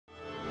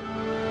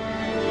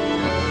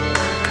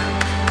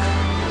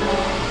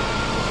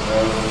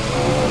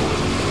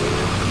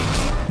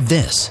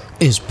This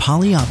is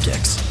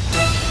Polyoptics,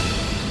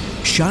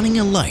 shining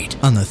a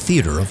light on the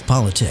theater of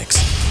politics.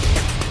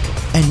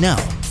 And now,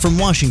 from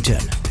Washington,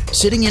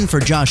 sitting in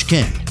for Josh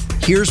King,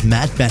 here's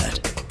Matt Bennett.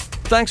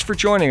 Thanks for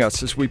joining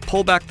us as we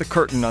pull back the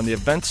curtain on the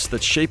events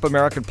that shape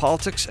American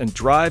politics and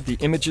drive the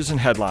images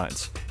and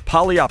headlines.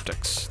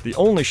 Polyoptics, the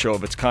only show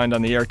of its kind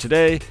on the air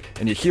today,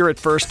 and you hear it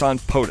first on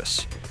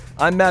POTUS.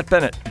 I'm Matt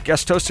Bennett,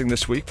 guest hosting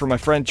this week for my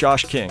friend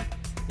Josh King.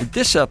 In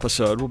this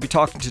episode, we'll be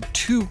talking to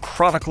two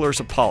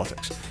chroniclers of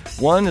politics.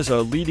 One is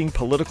a leading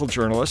political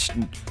journalist,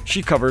 and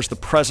she covers the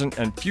present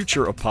and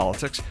future of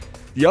politics.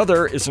 The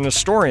other is an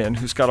historian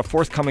who's got a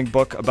forthcoming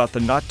book about the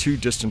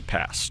not-too-distant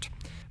past.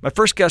 My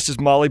first guest is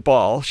Molly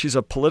Ball. She's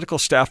a political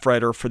staff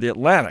writer for The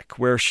Atlantic,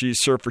 where she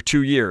served for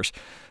 2 years.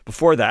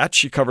 Before that,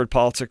 she covered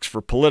politics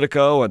for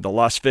Politico and the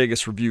Las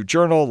Vegas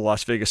Review-Journal, the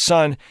Las Vegas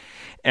Sun,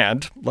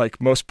 and,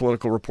 like most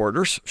political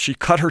reporters, she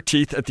cut her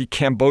teeth at the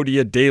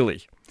Cambodia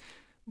Daily.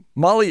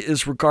 Molly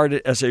is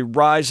regarded as a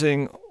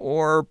rising,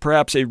 or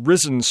perhaps a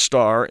risen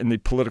star in the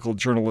political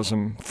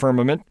journalism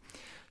firmament.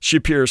 She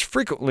appears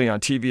frequently on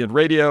TV and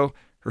radio.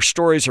 Her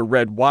stories are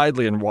read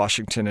widely in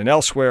Washington and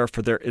elsewhere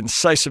for their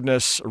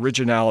incisiveness,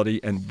 originality,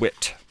 and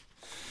wit.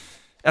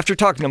 After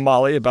talking to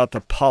Molly about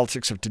the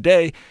politics of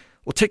today,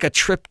 we'll take a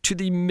trip to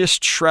the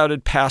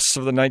mist-shrouded pasts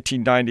of the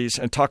 1990s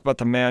and talk about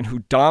the man who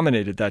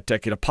dominated that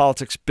decade of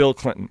politics, Bill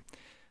Clinton.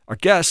 Our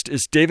guest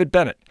is David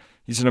Bennett.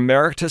 He's an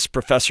emeritus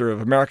professor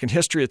of American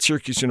history at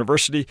Syracuse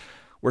University,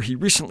 where he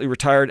recently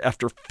retired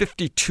after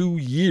 52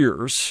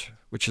 years,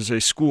 which is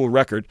a school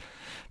record.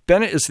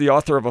 Bennett is the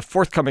author of a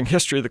forthcoming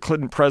history of the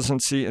Clinton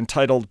presidency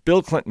entitled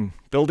Bill Clinton,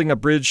 Building a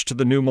Bridge to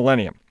the New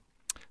Millennium.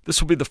 This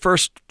will be the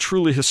first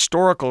truly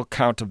historical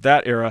account of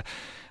that era.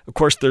 Of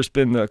course, there's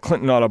been the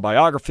Clinton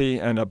autobiography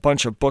and a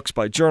bunch of books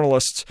by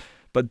journalists,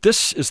 but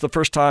this is the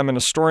first time an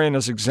historian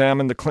has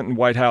examined the Clinton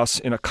White House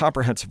in a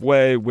comprehensive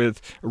way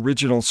with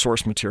original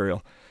source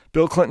material.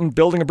 Bill Clinton,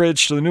 Building a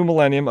Bridge to the New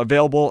Millennium,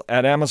 available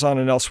at Amazon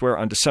and elsewhere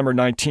on December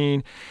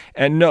 19.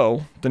 And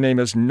no, the name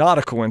is not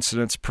a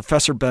coincidence.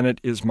 Professor Bennett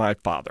is my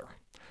father.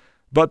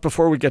 But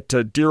before we get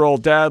to dear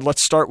old dad,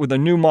 let's start with a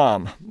new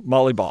mom,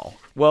 Molly Ball.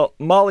 Well,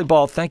 Molly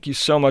Ball, thank you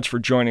so much for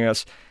joining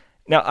us.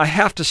 Now, I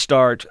have to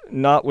start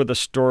not with a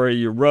story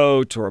you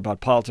wrote or about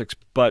politics,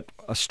 but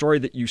a story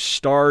that you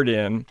starred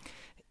in.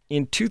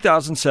 In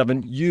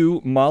 2007,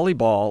 you, Molly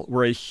Ball,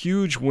 were a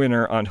huge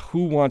winner on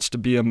Who Wants to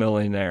Be a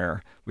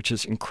Millionaire, which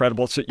is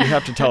incredible. So you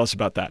have to tell us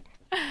about that.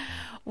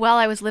 Well,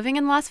 I was living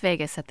in Las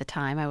Vegas at the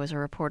time. I was a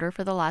reporter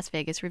for the Las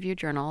Vegas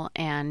Review-Journal,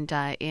 and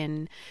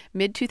in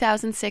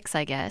mid-2006,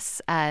 I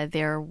guess,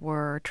 there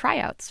were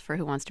tryouts for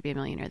Who Wants to Be a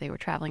Millionaire. They were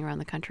traveling around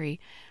the country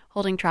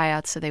holding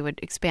tryouts, so they would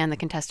expand the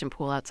contestant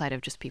pool outside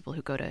of just people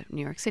who go to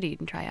New York City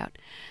and try out.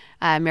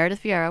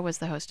 Meredith Vieira was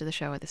the host of the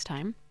show at this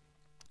time.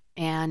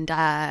 And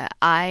I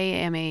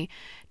am a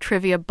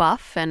trivia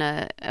buff, and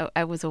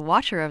I was a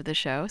watcher of the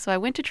show. So I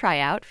went to try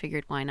out,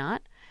 figured why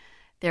not.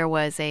 There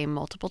was a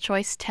multiple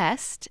choice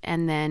test,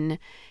 and then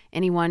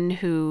anyone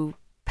who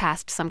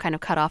passed some kind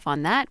of cutoff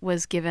on that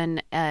was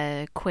given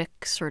a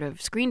quick sort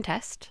of screen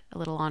test, a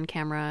little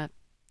on-camera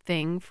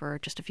thing for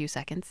just a few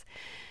seconds.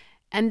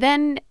 And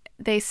then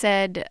they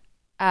said,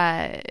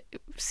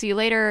 see you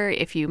later.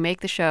 If you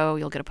make the show,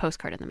 you'll get a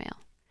postcard in the mail.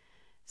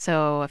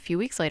 So a few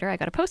weeks later, I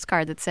got a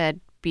postcard that said,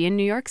 be in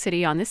New York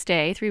City on this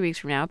day, 3 weeks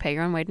from now, pay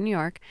your own way to New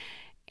York,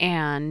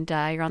 and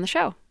you're on the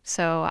show.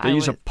 So they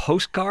use a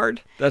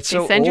postcard? That's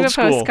so old school. They send you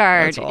a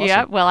postcard. That's awesome.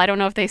 Yeah, well, I don't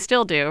know if they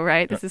still do,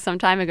 right? This is some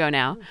time ago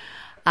now.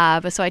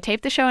 But so I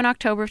taped the show in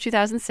October of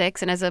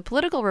 2006, and as a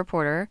political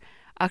reporter,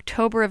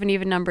 October of an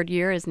even-numbered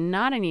year is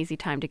not an easy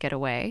time to get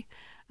away.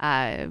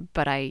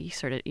 But I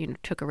sort of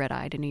took a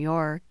red-eye to New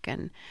York,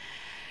 and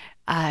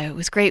it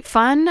was great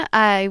fun.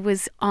 I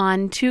was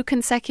on 2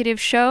 consecutive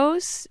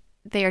shows.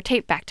 They are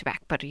taped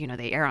back-to-back, but,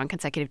 they air on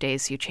consecutive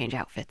days, so you change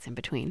outfits in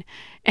between.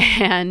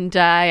 And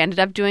I ended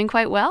up doing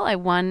quite well. I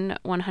won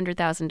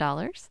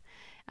 $100,000.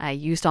 I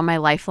used all my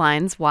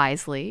lifelines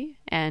wisely,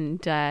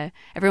 and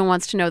everyone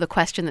wants to know the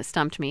question that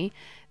stumped me.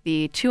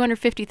 The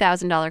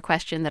 $250,000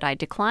 question that I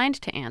declined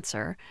to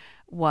answer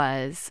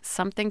was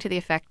something to the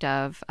effect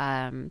of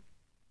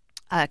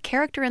a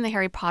character in the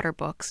Harry Potter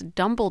books,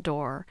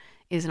 Dumbledore,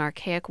 is an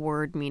archaic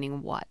word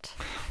meaning what?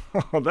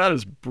 Oh, that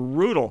is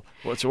brutal.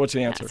 What's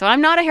the answer? Yeah, so I'm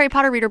not a Harry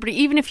Potter reader, but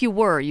even if you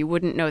were, you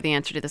wouldn't know the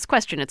answer to this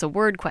question. It's a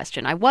word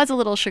question. I was a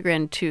little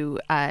chagrined to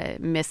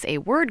miss a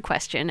word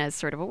question as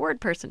sort of a word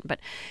person, but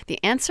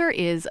the answer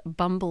is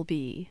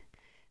bumblebee.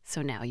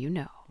 So now you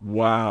know.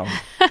 Wow.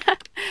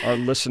 Our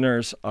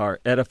listeners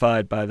are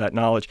edified by that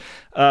knowledge.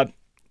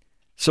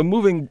 So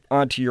moving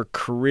on to your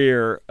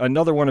career,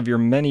 another one of your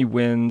many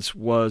wins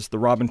was the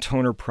Robin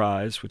Toner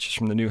Prize, which is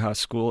from the Newhouse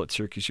School at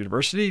Syracuse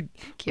University,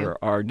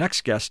 where our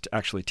next guest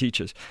actually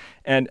teaches.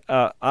 And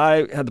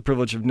I had the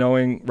privilege of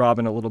knowing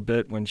Robin a little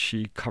bit when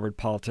she covered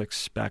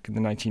politics back in the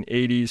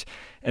 1980s.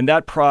 And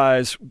that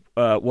prize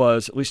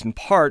was, at least in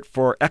part,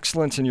 for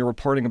excellence in your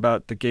reporting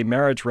about the gay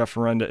marriage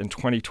referenda in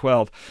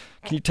 2012.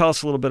 Can you tell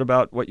us a little bit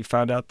about what you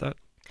found out that?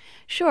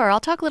 Sure. I'll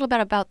talk a little bit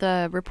about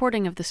the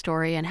reporting of the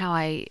story and how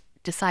I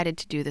decided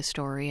to do the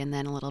story, and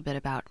then a little bit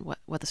about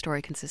what the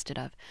story consisted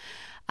of.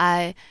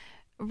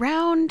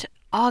 Around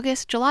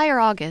July or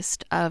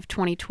August of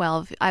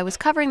 2012, I was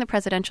covering the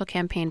presidential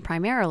campaign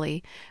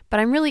primarily, but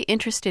I'm really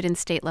interested in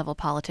state-level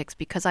politics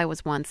because I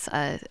was once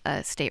a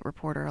state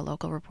reporter, a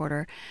local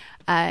reporter,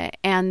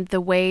 and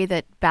the way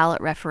that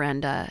ballot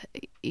referenda,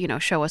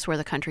 show us where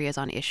the country is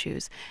on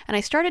issues. And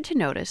I started to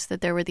notice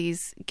that there were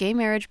these gay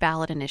marriage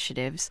ballot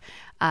initiatives,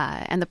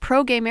 and the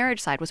pro-gay marriage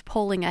side was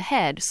polling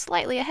ahead,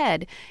 slightly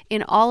ahead,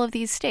 in all of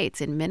these states,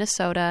 in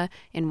Minnesota,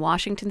 in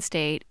Washington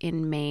State,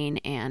 in Maine,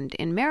 and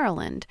in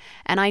Maryland.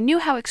 And I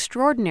knew how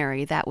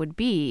extraordinary that would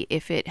be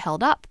if it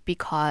held up,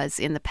 because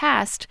in the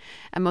past,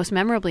 and most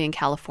memorably in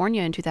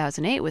California in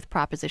 2008 with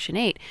Proposition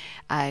 8,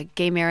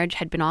 gay marriage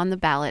had been on the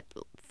ballot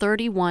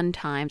 31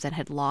 times and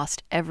had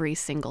lost every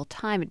single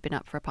time it'd been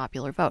up for a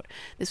popular vote.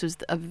 This was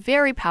a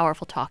very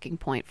powerful talking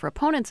point for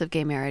opponents of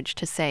gay marriage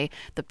to say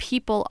the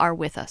people are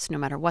with us, no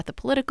matter what the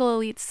political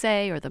elites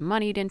say or the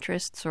moneyed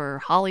interests or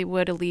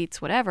Hollywood elites,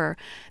 whatever.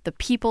 The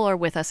people are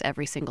with us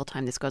every single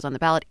time this goes on the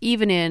ballot,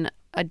 even in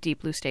a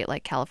deep blue state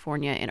like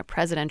California in a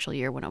presidential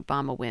year when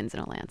Obama wins in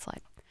a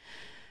landslide.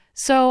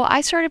 So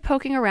I started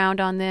poking around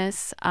on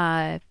this,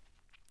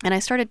 and I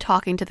started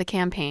talking to the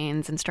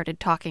campaigns and started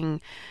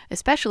talking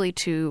especially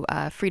to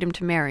Freedom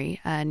to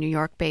Marry, a New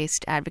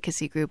York-based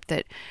advocacy group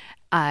that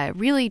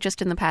really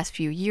just in the past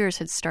few years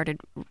had started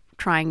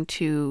trying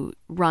to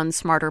run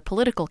smarter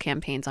political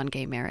campaigns on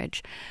gay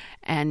marriage.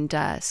 And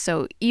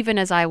so even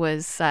as I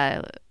was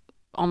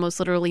almost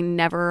literally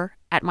never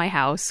at my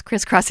house,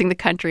 crisscrossing the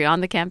country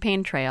on the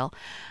campaign trail,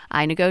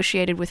 I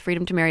negotiated with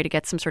Freedom to Marry to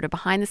get some sort of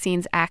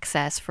behind-the-scenes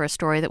access for a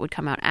story that would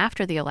come out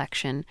after the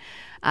election,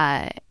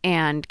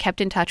 and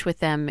kept in touch with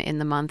them in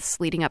the months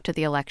leading up to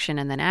the election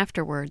and then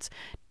afterwards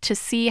to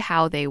see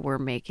how they were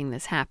making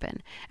this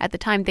happen. At the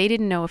time, they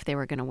didn't know if they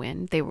were going to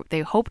win. They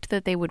hoped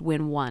that they would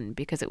win one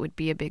because it would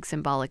be a big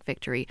symbolic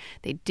victory.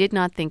 They did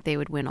not think they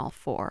would win all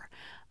four.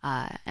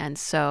 And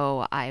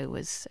so I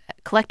was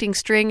collecting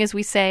string, as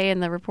we say in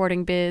the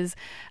reporting biz,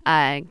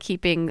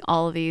 keeping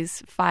all of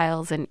these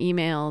files and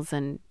emails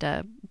and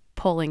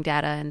polling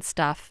data and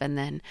stuff. And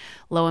then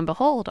lo and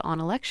behold, on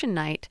election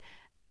night,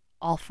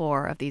 all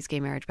four of these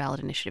gay marriage ballot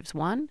initiatives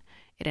won.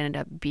 It ended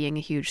up being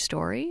a huge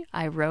story.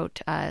 I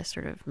wrote a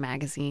sort of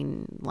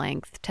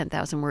magazine-length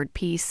 10,000-word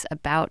piece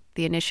about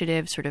the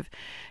initiative, sort of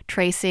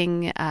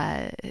tracing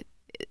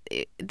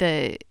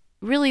the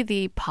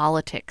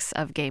politics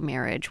of gay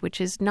marriage, which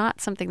is not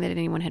something that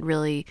anyone had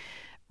really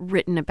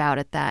written about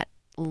at that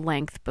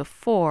length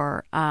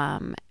before,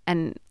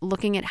 and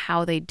looking at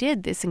how they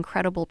did this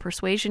incredible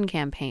persuasion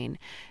campaign,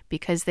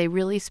 because they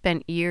really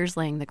spent years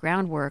laying the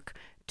groundwork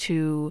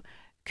to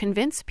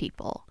convince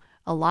people.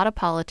 A lot of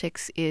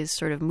politics is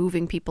sort of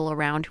moving people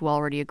around who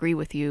already agree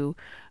with you.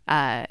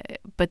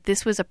 But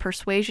this was a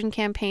persuasion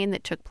campaign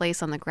that took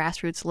place on the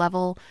grassroots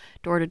level,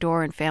 door to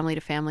door and family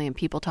to family, and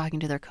people talking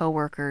to their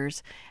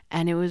coworkers.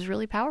 And it was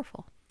really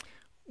powerful.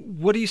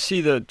 What do you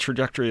see the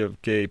trajectory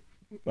of gay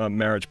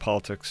marriage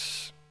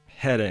politics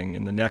heading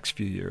in the next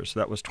few years?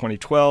 That was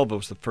 2012. It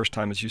was the first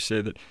time, as you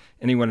say, that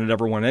anyone had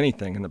ever won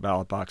anything in the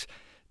ballot box.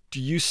 Do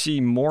you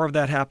see more of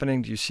that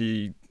happening? Do you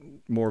see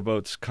more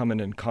votes coming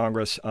in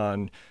Congress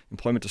on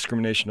employment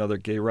discrimination, other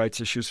gay rights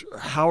issues?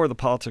 How are the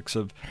politics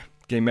of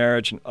gay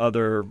marriage and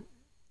other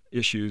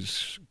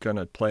issues going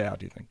to play out,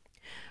 do you think?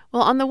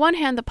 Well, on the one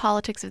hand, the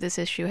politics of this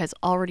issue has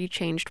already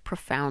changed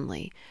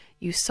profoundly.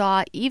 You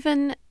saw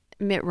even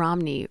Mitt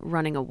Romney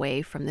running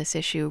away from this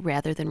issue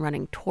rather than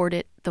running toward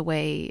it the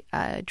way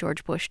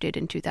George Bush did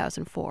in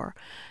 2004.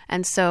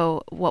 And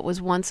so what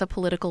was once a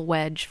political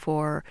wedge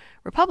for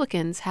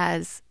Republicans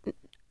has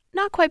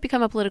not quite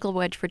become a political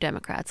wedge for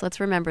Democrats. Let's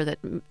remember that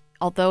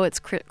although it's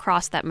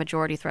crossed that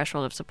majority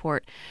threshold of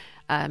support,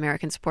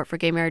 American support for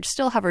gay marriage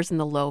still hovers in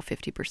the low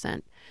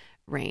 50%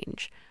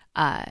 range,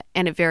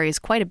 and it varies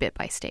quite a bit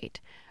by state.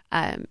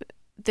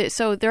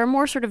 So there are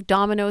more sort of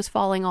dominoes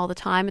falling all the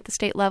time at the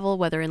state level,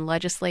 whether in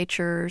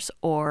legislatures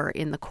or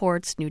in the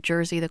courts. New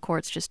Jersey, the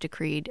courts just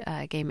decreed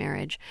gay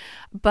marriage.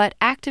 But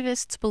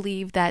activists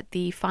believe that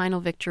the final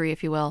victory,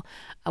 if you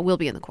will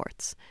be in the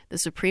courts. The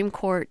Supreme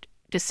Court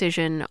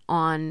decision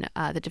on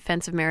the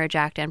Defense of Marriage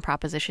Act and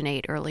Proposition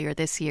 8 earlier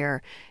this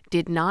year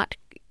did not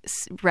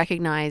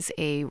recognize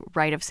a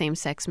right of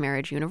same-sex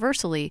marriage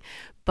universally,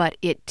 but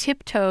it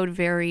tiptoed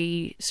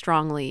very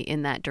strongly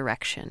in that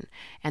direction.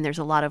 And there's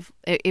a lot of,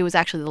 it was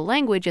actually the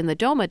language in the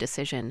DOMA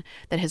decision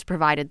that has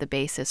provided the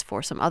basis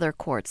for some other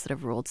courts that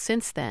have ruled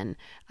since then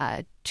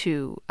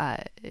to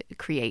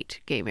create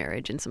gay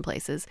marriage in some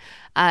places.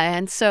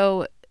 And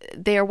so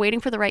they are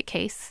waiting for the right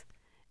case.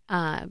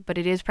 But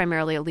it is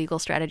primarily a legal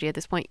strategy at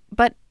this point.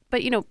 But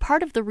But,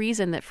 part of the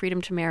reason that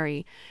Freedom to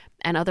Marry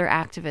and other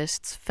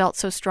activists felt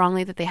so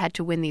strongly that they had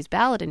to win these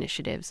ballot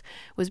initiatives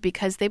was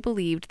because they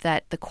believed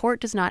that the court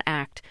does not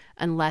act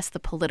unless the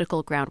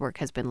political groundwork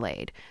has been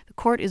laid. The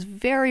court is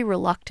very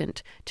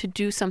reluctant to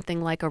do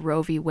something like a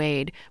Roe v.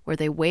 Wade, where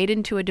they wade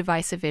into a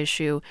divisive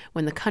issue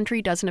when the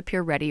country doesn't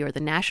appear ready or the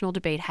national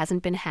debate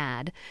hasn't been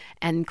had,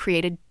 and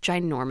create a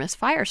ginormous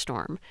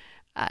firestorm,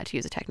 to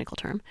use a technical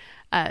term.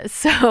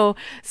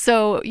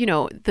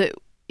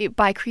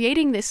 By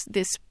creating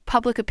this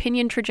public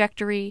opinion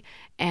trajectory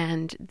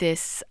and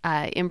this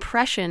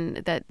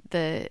impression that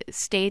the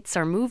states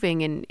are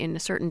moving in a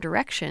certain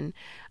direction,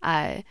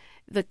 the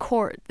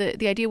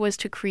idea was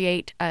to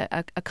create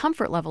a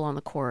comfort level on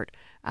the court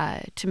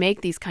to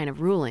make these kind of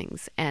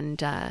rulings.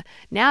 And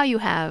now you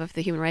have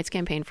the Human Rights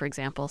Campaign, for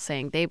example,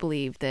 saying they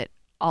believe that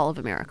all of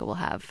America will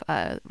have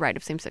a right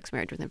of same-sex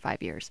marriage within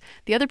 5 years.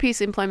 The other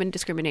piece, employment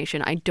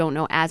discrimination, I don't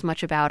know as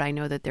much about. I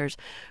know that there's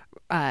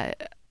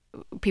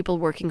people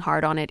working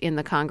hard on it in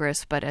the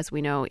Congress, but as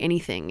we know,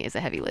 anything is a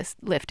heavy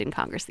lift in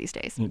Congress these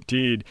days.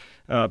 Indeed.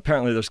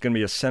 Apparently there's going to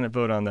be a Senate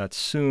vote on that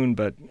soon,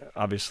 but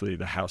obviously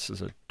the House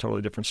is a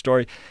totally different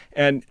story.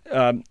 And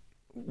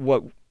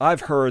what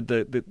I've heard,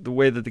 the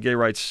way that the gay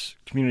rights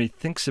community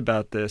thinks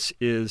about this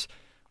is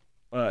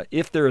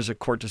if there is a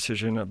court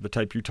decision of the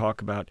type you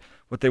talk about,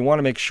 what they want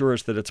to make sure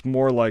is that it's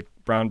more like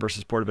Brown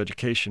versus Board of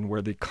Education,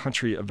 where the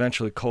country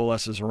eventually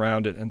coalesces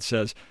around it and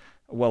says,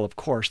 well, of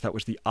course, that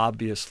was the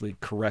obviously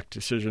correct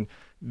decision,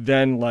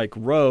 than like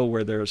Roe,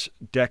 where there's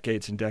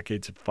decades and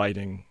decades of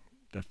fighting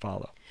that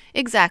follow.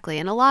 Exactly.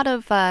 And a lot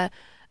of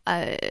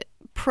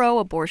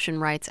pro-abortion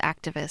rights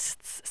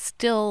activists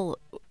still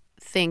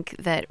think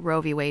that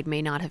Roe v. Wade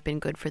may not have been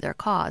good for their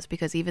cause,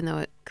 because even though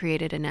it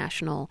created a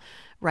national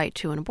right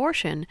to an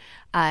abortion,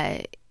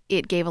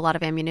 it gave a lot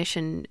of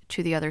ammunition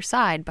to the other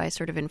side by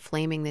sort of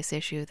inflaming this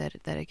issue that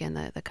again,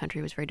 the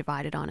country was very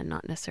divided on and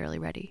not necessarily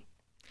ready.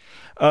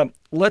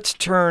 Let's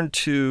turn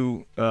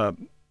to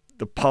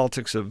the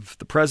politics of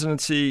the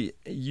presidency.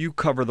 You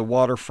cover the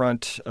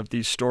waterfront of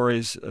these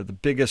stories. The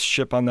biggest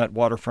ship on that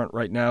waterfront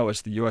right now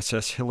is the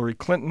USS Hillary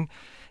Clinton.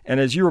 And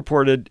as you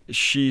reported,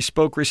 she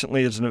spoke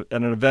recently at an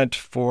event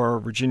for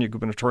Virginia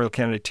gubernatorial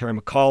candidate Terry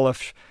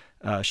McAuliffe.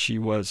 She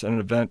was at an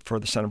event for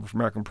the Center for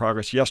American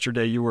Progress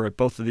yesterday. You were at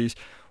both of these.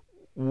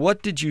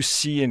 What did you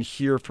see and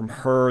hear from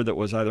her that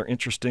was either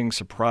interesting,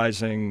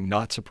 surprising,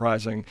 not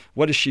surprising?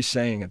 What is she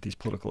saying at these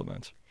political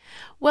events?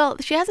 Well,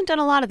 she hasn't done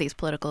a lot of these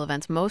political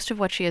events. Most of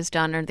what she has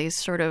done are these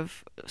sort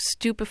of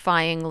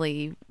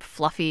stupefyingly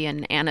fluffy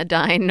and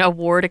anodyne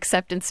award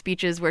acceptance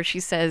speeches where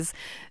she says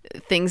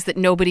things that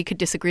nobody could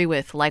disagree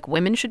with, like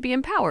women should be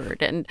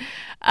empowered. And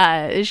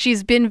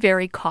she's been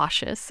very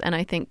cautious, and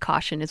I think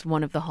caution is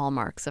one of the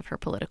hallmarks of her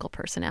political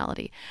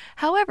personality.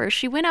 However,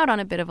 she went out on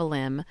a bit of a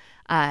limb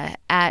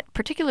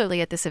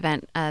particularly at this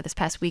event this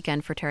past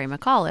weekend for Terry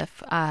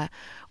McAuliffe,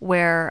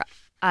 where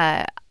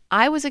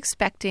I was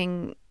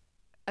expecting,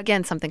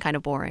 again, something kind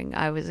of boring.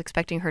 I was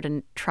expecting her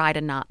to try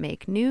to not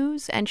make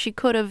news, and she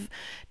could have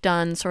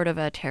done sort of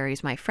a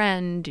Terry's my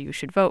friend, you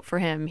should vote for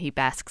him, he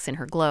basks in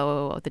her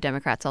glow, the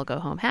Democrats all go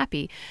home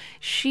happy.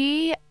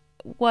 She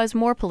was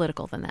more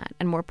political than that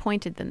and more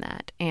pointed than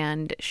that,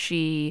 and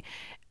she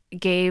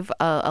gave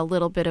a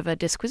little bit of a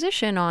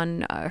disquisition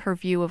on her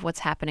view of what's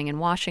happening in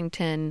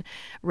Washington,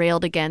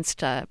 railed against,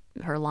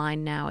 her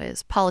line now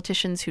is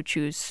politicians who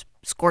choose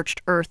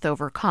scorched earth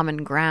over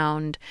common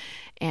ground,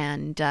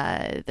 and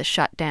the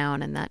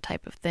shutdown and that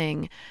type of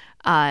thing.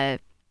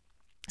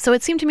 So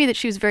it seemed to me that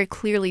she was very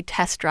clearly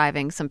test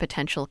driving some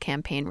potential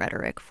campaign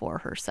rhetoric for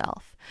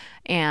herself.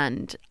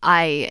 And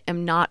I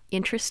am not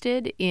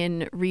interested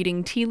in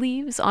reading tea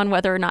leaves on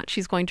whether or not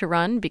she's going to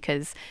run,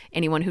 because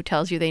anyone who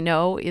tells you they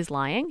know is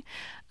lying.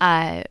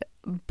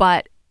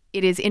 But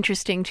it is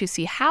interesting to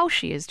see how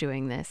she is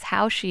doing this,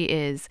 how she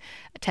is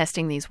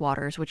testing these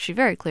waters, which she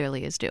very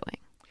clearly is doing.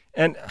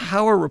 And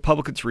how are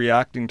Republicans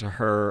reacting to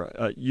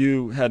her?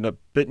 You had a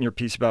bit in your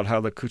piece about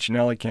how the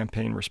Cuccinelli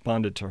campaign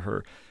responded to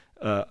her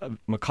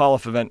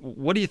McAuliffe event.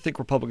 What do you think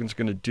Republicans are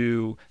going to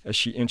do as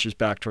she inches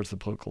back towards the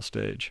political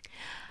stage?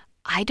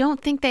 I don't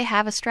think they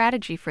have a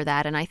strategy for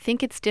that, and I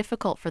think it's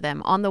difficult for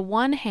them. On the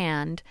one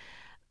hand,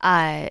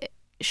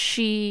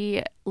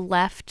 she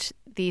left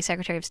the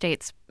Secretary of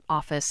State's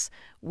office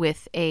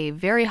with a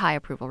very high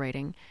approval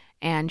rating,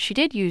 and she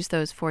did use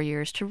those 4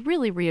 years to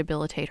really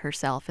rehabilitate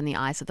herself in the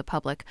eyes of the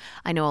public.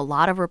 I know a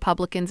lot of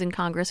Republicans in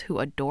Congress who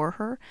adore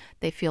her.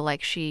 They feel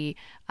like she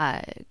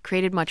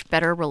created much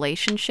better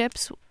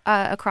relationships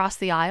across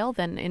the aisle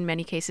than in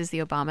many cases the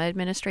Obama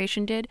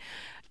administration did.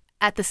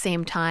 At the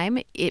same time,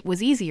 it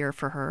was easier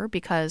for her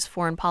because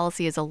foreign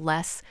policy is a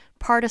less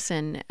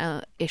partisan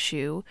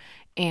issue,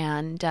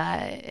 And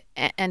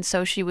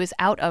so she was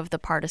out of the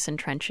partisan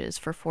trenches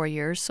for 4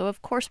 years. So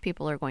of course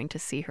people are going to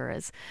see her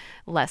as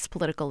less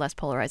political, less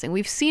polarizing.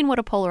 We've seen what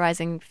a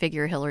polarizing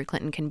figure Hillary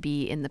Clinton can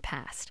be in the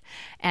past.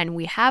 And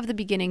we have the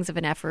beginnings of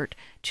an effort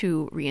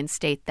to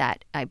reinstate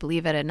that. I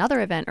believe at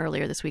another event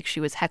earlier this week, she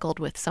was heckled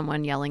with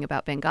someone yelling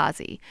about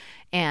Benghazi.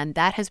 And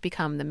that has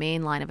become the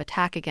main line of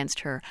attack against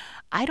her.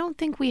 I don't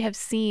think we have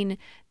seen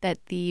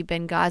that the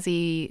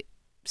Benghazi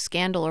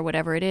scandal or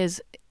whatever it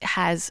is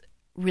has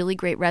really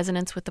great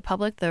resonance with the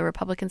public. The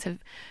Republicans have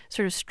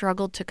sort of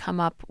struggled to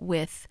come up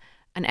with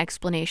an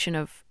explanation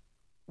of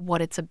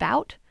what it's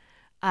about.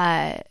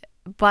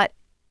 But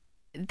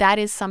that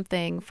is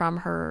something from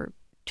her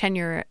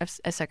tenure as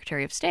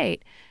Secretary of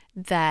State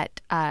that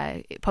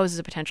poses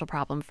a potential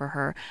problem for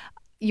her.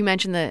 You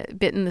mentioned the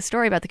bit in the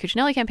story about the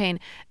Cuccinelli campaign.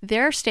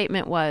 Their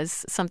statement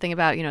was something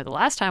about, the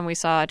last time we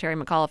saw Terry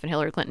McAuliffe and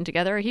Hillary Clinton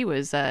together, he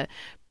was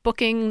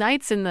booking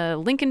nights in the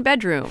Lincoln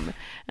bedroom.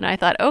 And I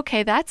thought,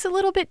 okay, that's a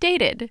little bit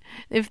dated.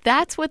 If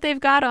that's what they've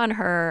got on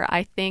her,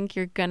 I think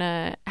you're going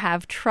to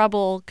have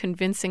trouble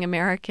convincing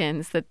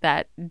Americans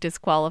that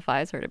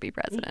disqualifies her to be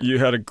president. You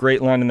had a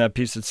great line in that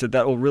piece that said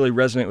that will really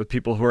resonate with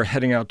people who are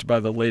heading out to buy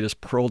the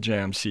latest Pearl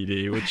Jam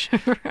CD, which,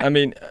 right. I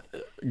mean,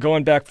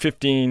 going back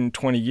 15,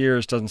 20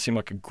 years doesn't seem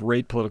like a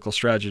great political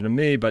strategy to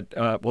me, but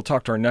we'll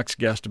talk to our next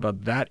guest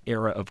about that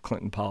era of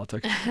Clinton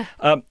politics.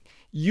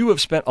 You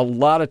have spent a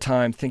lot of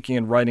time thinking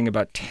and writing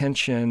about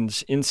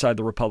tensions inside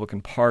the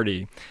Republican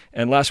Party.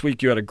 And last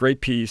week you had a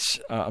great piece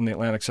on the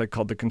Atlantic site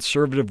called The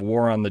Conservative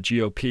War on the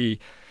GOP.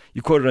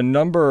 You quoted a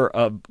number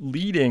of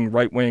leading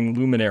right-wing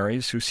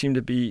luminaries who seem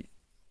to be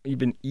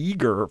even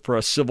eager for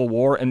a civil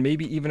war and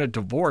maybe even a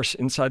divorce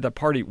inside that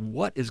party.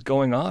 What is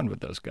going on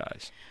with those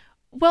guys?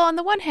 Well, on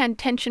the one hand,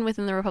 tension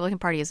within the Republican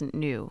Party isn't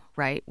new,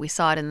 right? We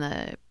saw it in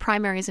the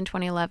primaries in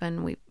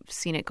 2011. We've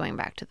seen it going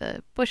back to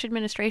the Bush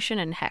administration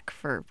and, heck,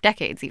 for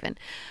decades even.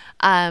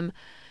 And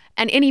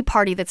any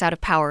party that's out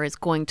of power is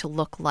going to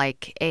look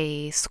like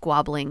a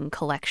squabbling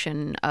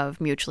collection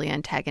of mutually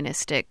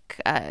antagonistic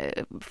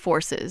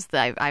forces.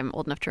 I'm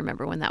old enough to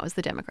remember when that was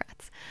the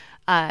Democrats.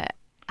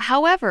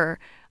 However,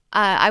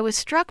 I was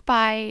struck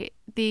by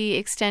the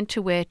extent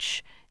to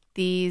which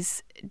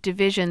these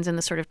divisions and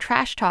the sort of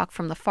trash talk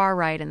from the far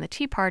right and the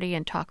Tea Party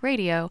and talk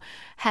radio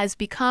has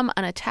become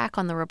an attack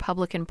on the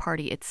Republican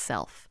Party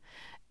itself.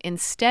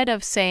 Instead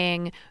of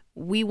saying,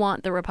 we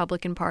want the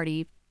Republican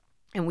Party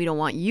and we don't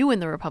want you in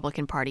the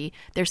Republican Party,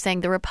 they're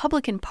saying the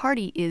Republican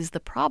Party is the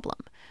problem.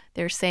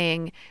 They're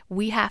saying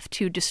we have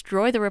to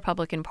destroy the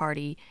Republican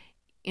Party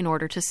in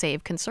order to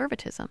save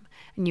conservatism.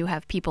 And you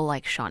have people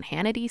like Sean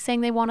Hannity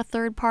saying they want a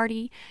third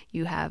party.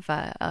 You have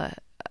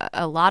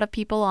a lot of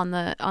people on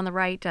the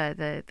right.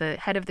 The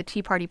head of the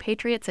Tea Party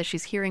Patriots says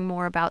she's hearing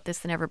more about this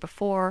than ever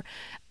before.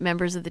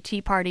 Members of the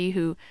Tea Party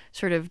who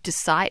sort of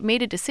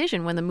made a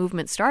decision when the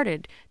movement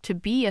started to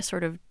be a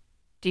sort of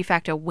de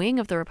facto wing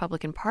of the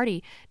Republican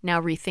Party,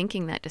 now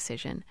rethinking that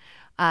decision.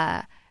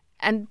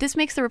 And this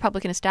makes the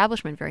Republican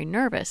establishment very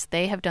nervous.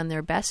 They have done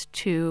their best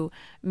to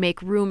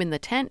make room in the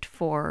tent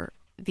for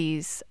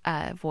these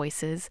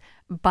voices,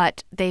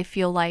 but they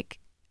feel like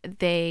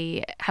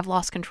they have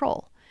lost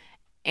control.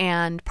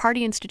 And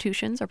party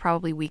institutions are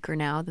probably weaker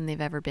now than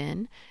they've ever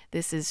been.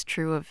 This is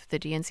true of the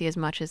DNC as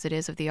much as it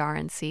is of the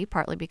RNC,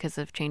 partly because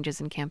of changes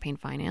in campaign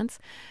finance.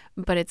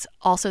 But it's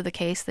also the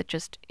case that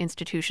just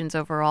institutions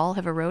overall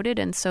have eroded.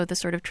 And so the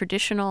sort of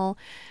traditional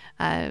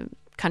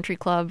country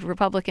club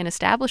Republican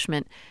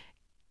establishment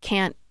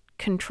can't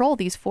control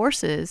these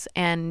forces.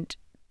 And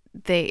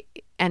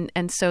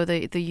so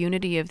the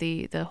unity of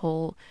the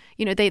whole,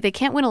 they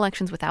can't win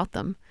elections without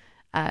them.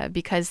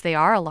 Because they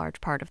are a large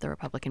part of the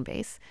Republican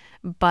base,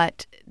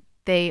 but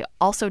they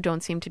also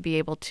don't seem to be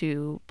able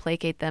to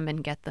placate them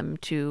and get them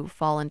to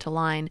fall into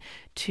line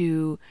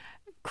to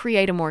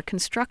create a more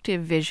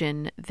constructive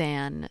vision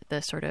than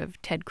the sort of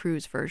Ted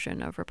Cruz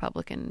version of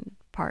Republican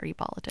Party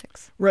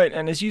politics. Right.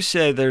 And as you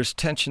say, there's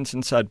tensions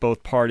inside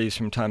both parties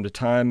from time to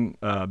time.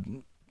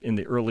 In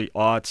the early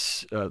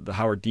aughts, the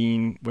Howard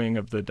Dean wing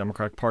of the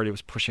Democratic Party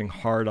was pushing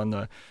hard on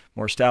the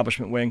more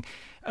establishment wing.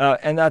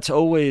 And that's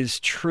always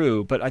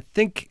true. But I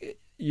think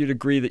you'd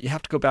agree that you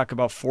have to go back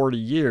about 40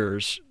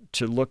 years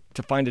to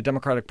find a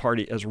Democratic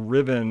Party as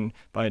riven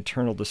by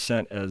internal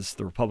dissent as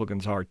the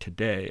Republicans are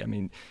today. I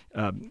mean,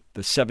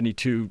 the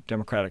 72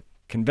 Democratic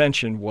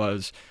Convention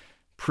was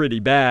pretty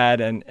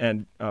bad.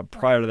 And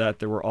prior to that,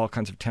 there were all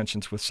kinds of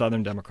tensions with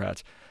Southern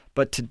Democrats.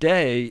 But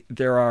today,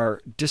 there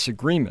are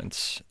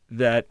disagreements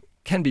that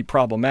can be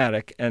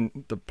problematic,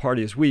 and the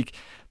party is weak,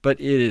 but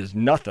it is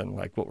nothing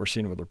like what we're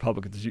seeing with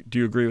Republicans. Do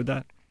you agree with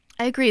that?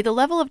 I agree. The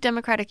level of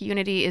Democratic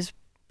unity is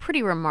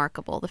pretty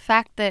remarkable. The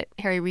fact that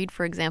Harry Reid,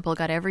 for example,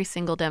 got every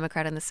single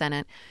Democrat in the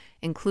Senate,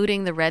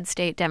 including the red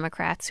state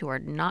Democrats who are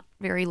not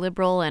very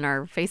liberal and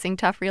are facing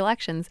tough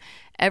re-elections,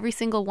 every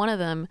single one of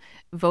them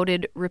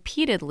voted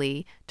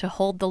repeatedly to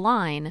hold the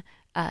line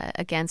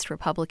against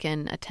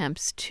Republican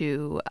attempts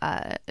to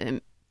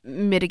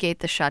mitigate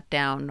the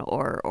shutdown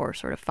or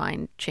sort of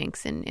find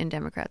chinks in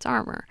Democrats'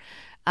 armor.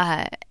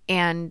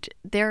 And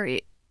there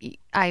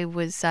I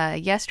was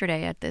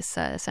yesterday at this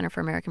Center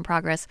for American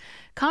Progress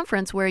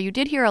conference where you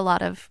did hear a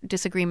lot of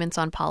disagreements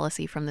on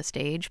policy from the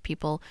stage.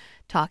 People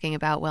talking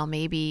about, well,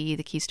 maybe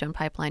the Keystone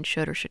Pipeline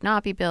should or should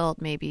not be built.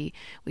 Maybe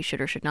we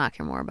should or should not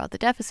care more about the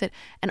deficit.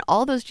 And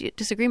all those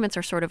disagreements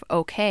are sort of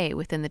okay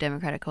within the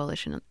Democratic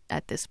coalition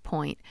at this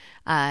point.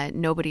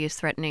 Nobody is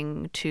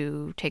threatening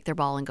to take their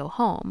ball and go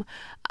home.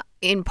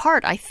 In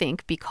part, I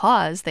think,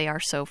 because they are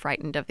so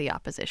frightened of the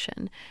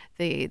opposition.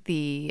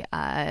 The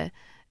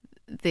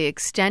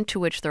extent to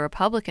which the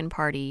Republican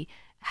Party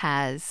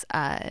has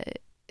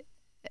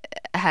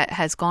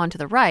gone to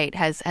the right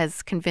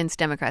has convinced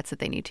Democrats that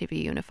they need to be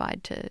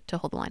unified to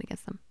hold the line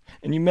against them.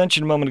 And you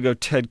mentioned a moment ago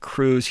Ted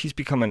Cruz. He's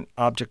become an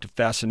object of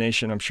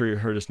fascination. I'm sure you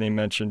heard his name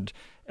mentioned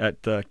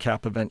at the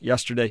CAP event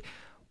yesterday.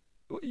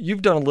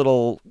 You've done a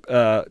little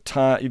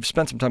time. You've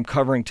spent some time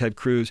covering Ted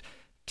Cruz.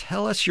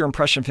 Tell us your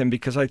impression of him,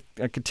 because I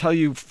could tell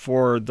you,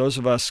 for those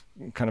of us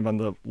kind of on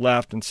the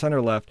left and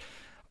center left,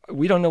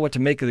 we don't know what to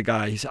make of the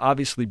guy. He's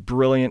obviously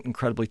brilliant,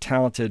 incredibly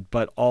talented,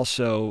 but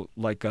also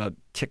like a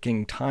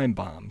ticking time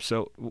bomb.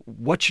 So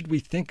what should we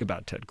think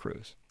about Ted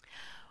Cruz?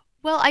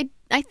 Well,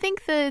 I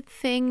think the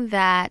thing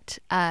that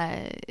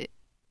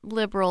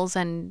liberals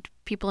and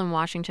people in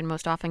Washington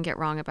most often get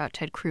wrong about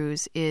Ted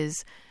Cruz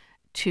is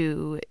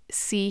to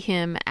see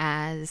him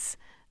as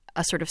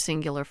a sort of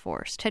singular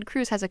force. Ted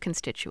Cruz has a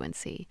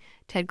constituency.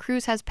 Ted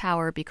Cruz has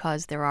power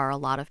because there are a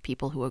lot of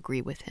people who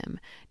agree with him.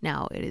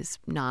 Now, it is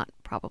not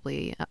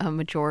probably a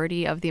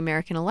majority of the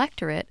American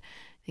electorate.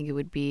 I think it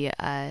would be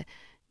a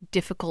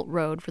difficult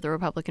road for the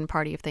Republican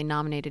Party if they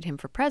nominated him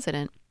for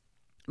president.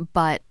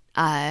 But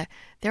there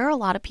are a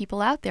lot of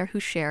people out there who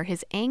share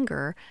his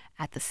anger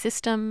at the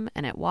system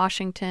and at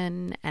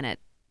Washington and at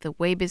the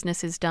way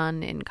business is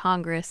done in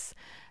Congress.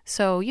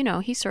 So,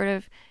 he sort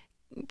of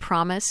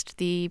promised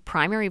the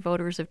primary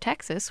voters of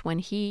Texas when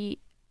he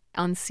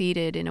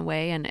unseated, in a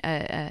way,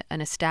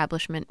 an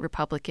establishment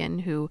Republican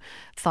who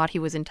thought he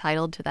was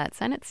entitled to that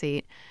Senate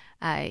seat.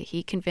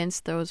 He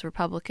convinced those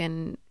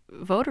Republican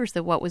voters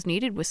that what was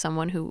needed was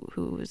someone who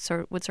would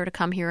sort of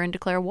come here and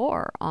declare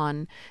war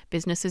on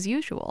business as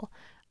usual.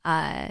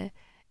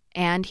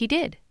 And he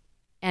did.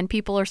 And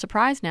people are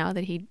surprised now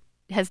that he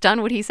has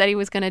done what he said he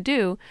was going to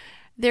do.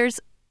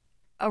 There's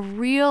a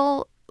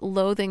real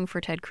loathing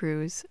for Ted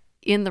Cruz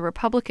in the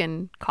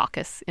Republican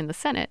caucus in the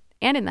Senate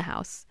and in the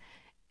House.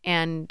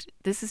 And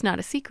this is not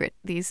a secret.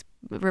 These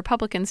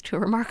Republicans, to a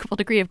remarkable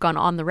degree, have gone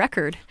on the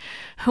record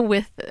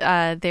with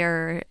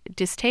their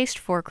distaste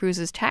for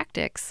Cruz's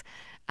tactics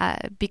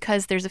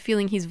because there's a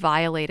feeling he's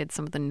violated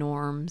some of the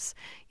norms,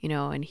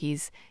 and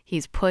he's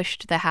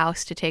pushed the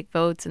House to take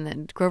votes. And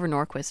then Grover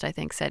Norquist, I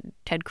think, said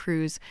Ted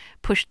Cruz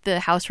pushed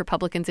the House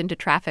Republicans into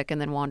traffic and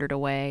then wandered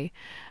away.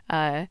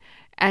 But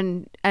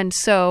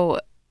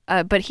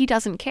he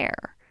doesn't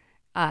care.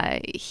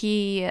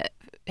 He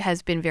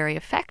has been very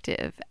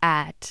effective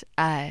at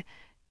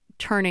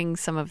turning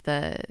some of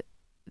the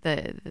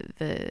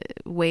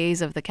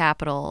ways of the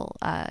Capitol,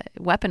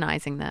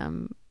 weaponizing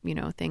them,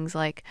 things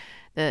like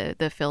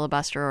the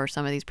filibuster or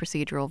some of these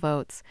procedural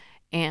votes,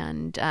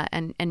 and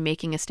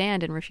making a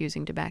stand and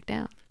refusing to back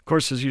down. Of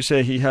course, as you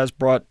say, he has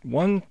brought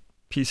one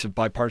piece of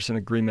bipartisan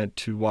agreement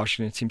to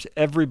Washington. It seems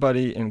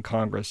everybody in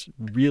Congress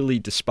really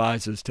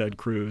despises Ted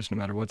Cruz, no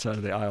matter what side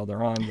of the aisle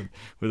they're on,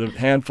 with a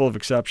handful of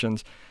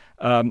exceptions.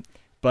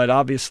 But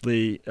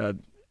obviously,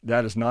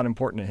 that is not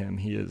important to him.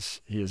 He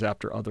is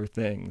after other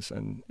things.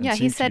 And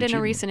he said in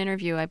a recent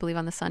interview, I believe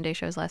on the Sunday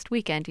shows last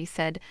weekend, he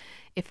said,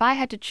 if I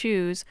had to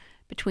choose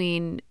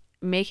between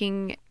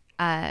making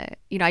I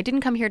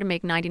didn't come here to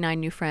make 99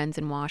 new friends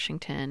in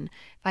Washington.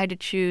 If I had to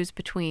choose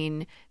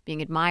between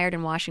being admired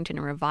in Washington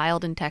and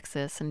reviled in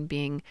Texas, and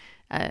being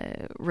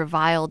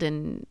reviled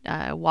in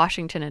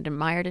Washington and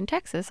admired in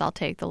Texas, I'll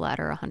take the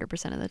latter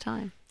 100% of the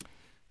time.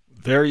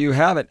 There you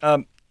have it.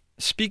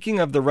 Speaking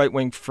of the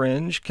right-wing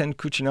fringe, Ken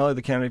Cuccinelli,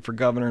 the candidate for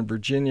governor in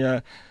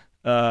Virginia,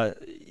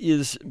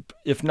 is,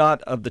 if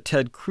not of the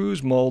Ted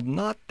Cruz mold,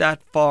 not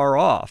that far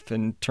off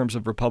in terms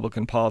of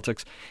Republican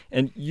politics.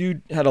 And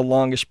you had a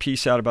longish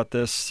piece out about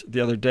this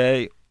the other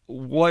day.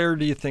 Where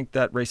do you think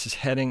that race is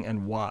heading,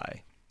 and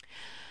why?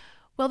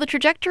 Well, the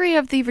trajectory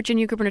of the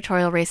Virginia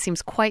gubernatorial race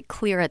seems quite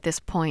clear at this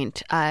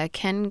point.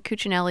 Ken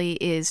Cuccinelli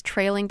is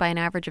trailing by an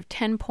average of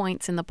 10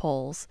 points in the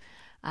polls.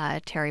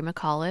 Terry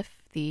McAuliffe,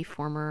 the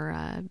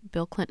former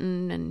Bill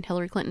Clinton and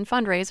Hillary Clinton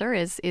fundraiser,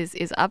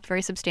 is up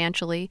very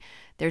substantially.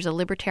 There's a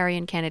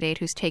libertarian candidate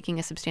who's taking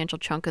a substantial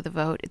chunk of the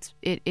vote.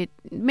 It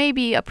may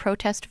be a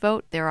protest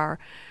vote. There's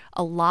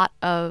a lot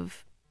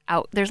of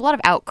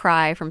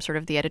outcry from sort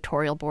of the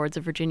editorial boards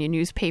of Virginia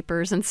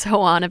newspapers and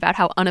so on about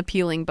how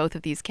unappealing both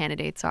of these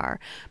candidates are.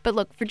 But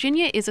look,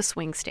 Virginia is a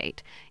swing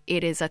state.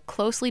 It is a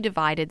closely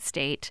divided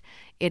state.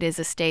 It is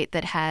a state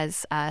that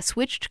has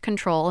switched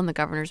control in the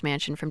governor's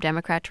mansion from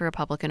Democrat to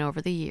Republican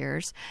over the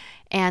years.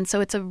 And so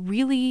it's a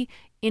really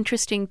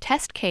interesting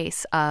test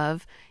case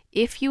of,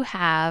 if you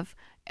have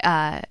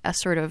a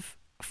sort of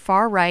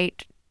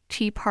far-right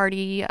Tea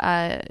Party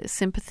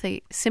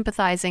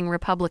sympathizing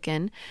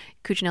Republican.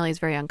 Cuccinelli is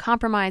very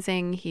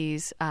uncompromising.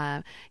 He's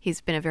been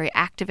a very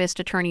activist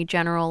attorney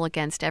general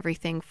against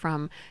everything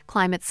from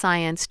climate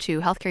science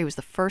to healthcare. He was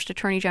the first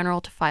attorney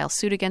general to file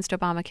suit against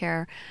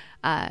Obamacare,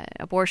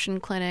 abortion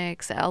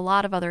clinics, a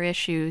lot of other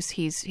issues.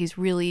 He's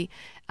really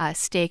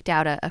staked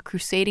out a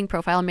crusading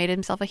profile and made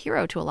himself a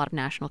hero to a lot of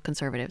national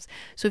conservatives.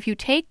 So if you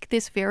take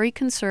this very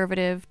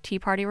conservative Tea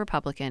Party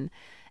Republican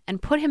and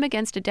put him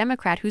against a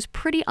Democrat who's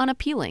pretty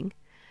unappealing,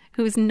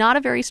 who's not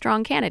a very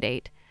strong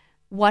candidate,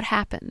 what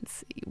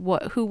happens?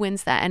 Who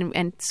wins that?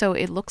 And so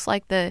it looks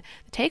like the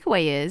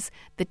takeaway is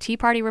the Tea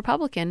Party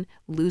Republican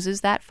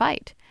loses that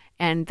fight.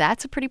 And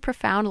that's a pretty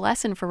profound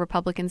lesson for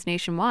Republicans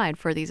nationwide,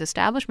 for these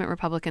establishment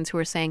Republicans who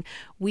are saying,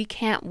 we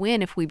can't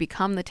win if we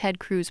become the Ted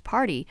Cruz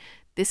party.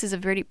 This is a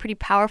pretty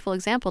powerful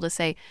example to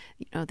say,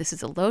 this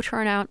is a low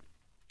turnout,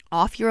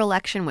 off your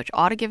election, which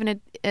ought to give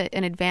an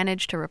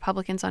advantage to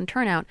Republicans on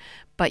turnout,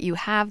 but you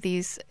have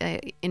these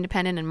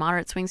independent and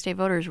moderate swing state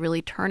voters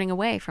really turning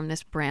away from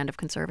this brand of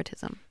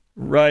conservatism.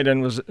 Right,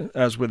 and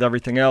as with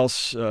everything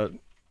else,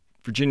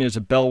 Virginia is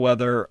a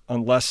bellwether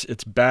unless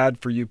it's bad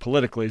for you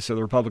politically. So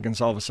the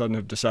Republicans all of a sudden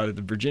have decided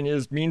that Virginia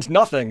means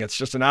nothing. It's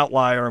just an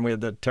outlier, and we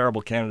had that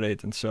terrible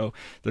candidate, and so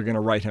they're going to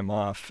write him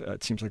off.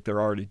 It seems like they're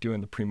already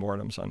doing the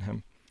pre-mortems on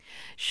him.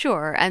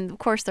 Sure. And of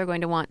course, they're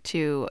going to want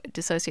to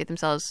dissociate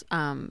themselves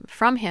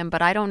from him.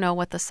 But I don't know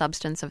what the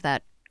substance of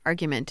that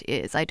argument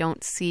is. I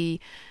don't see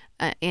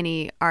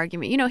any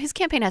argument. His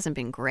campaign hasn't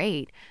been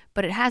great,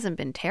 but it hasn't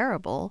been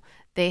terrible.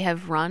 They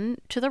have run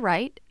to the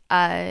right.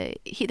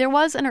 There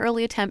was an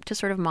early attempt to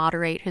sort of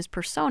moderate his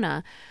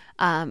persona.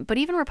 But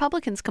even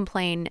Republicans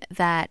complain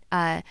that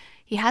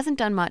he hasn't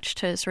done much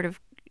to sort of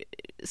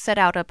set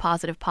out a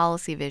positive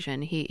policy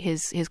vision.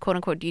 His quote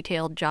unquote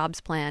detailed jobs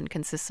plan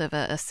consists of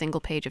a single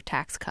page of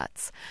tax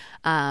cuts.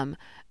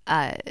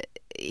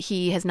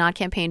 He has not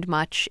campaigned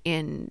much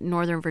in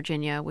Northern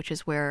Virginia, which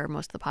is where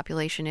most of the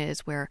population is,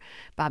 where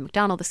Bob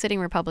McDonnell, the sitting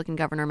Republican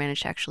governor,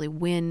 managed to actually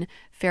win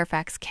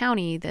Fairfax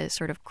County, the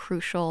sort of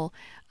crucial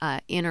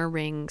inner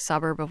ring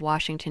suburb of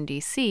Washington,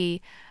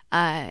 D.C.,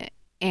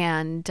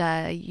 and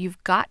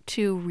you've got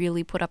to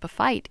really put up a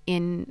fight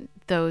in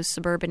those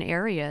suburban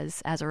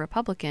areas as a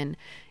Republican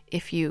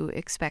if you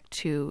expect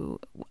to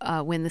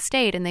win the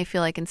state. And they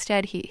feel like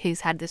instead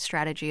he's had this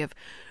strategy of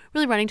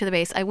really running to the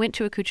base. I went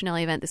to a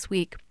Cuccinelli event this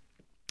week,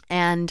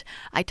 and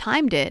I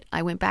timed it.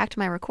 I went back to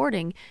my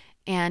recording,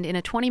 and in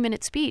a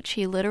 20-minute speech,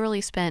 he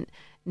literally spent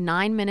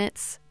 9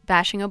 minutes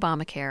bashing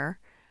Obamacare,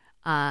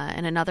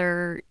 and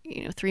another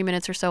 3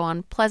 minutes or so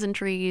on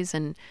pleasantries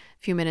and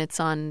a few minutes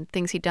on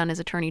things he'd done as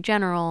Attorney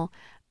General.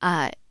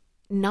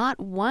 Not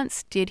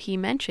once did he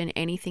mention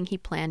anything he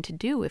planned to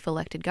do if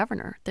elected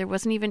governor. There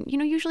wasn't even,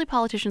 usually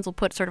politicians will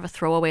put sort of a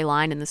throwaway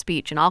line in the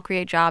speech, and I'll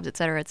create jobs, et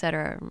cetera,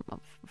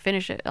 I'll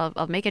finish it,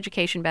 I'll make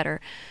education better.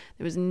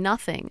 There was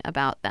nothing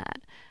about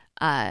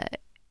that.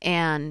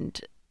 And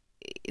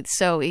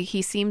so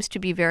he seems to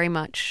be very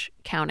much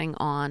counting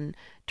on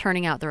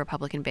turning out the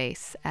Republican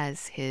base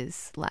as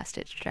his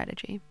last-ditch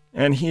strategy.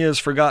 And he has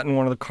forgotten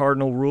one of the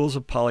cardinal rules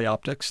of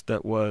polyoptics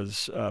that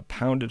was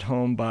pounded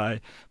home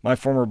by my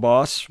former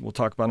boss, we'll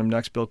talk about him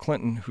next, Bill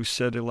Clinton, who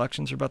said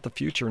elections are about the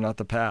future, not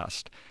the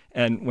past.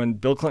 And when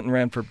Bill Clinton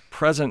ran for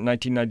president in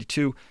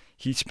 1992,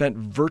 he spent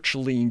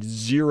virtually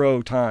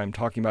zero time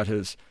talking about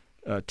his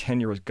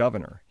tenure as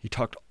governor. He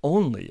talked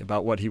only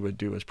about what he would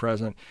do as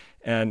president.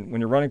 And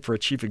when you're running for a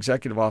chief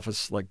executive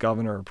office like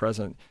governor or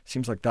president, it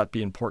seems like that'd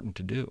be important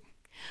to do.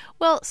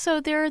 Well,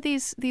 so there are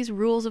these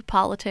rules of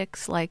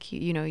politics, like,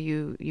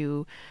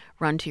 you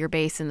run to your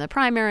base in the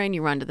primary and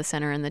you run to the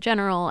center in the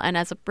general. And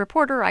as a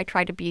reporter, I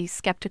try to be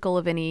skeptical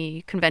of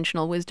any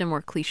conventional wisdom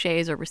or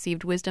cliches or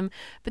received wisdom.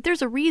 But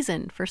there's a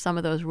reason for some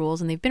of those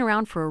rules, and they've been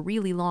around for a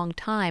really long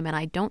time, and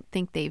I don't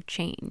think they've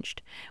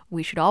changed.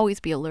 We should always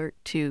be alert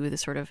to the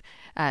sort of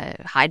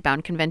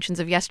hidebound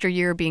conventions of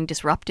yesteryear being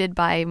disrupted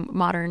by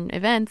modern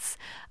events.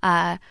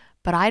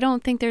 But I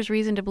don't think there's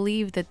reason to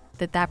believe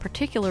that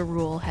particular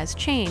rule has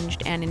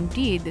changed, and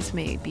indeed, this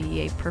may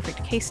be a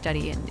perfect case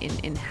study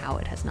in how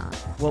it has not.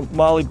 Well,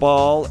 Molly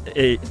Ball,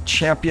 a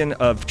champion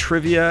of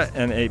trivia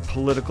and a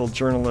political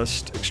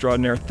journalist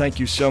extraordinaire, thank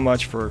you so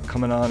much for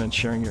coming on and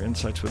sharing your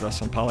insights with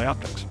us on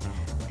polyoptics.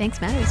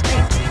 Thanks, Matt. It was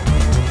great.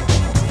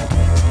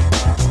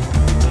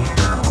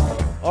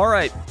 All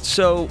right,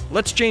 so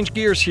let's change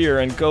gears here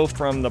and go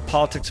from the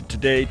politics of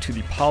today to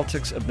the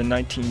politics of the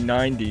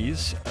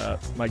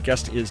 1990s. My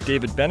guest is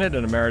David Bennett,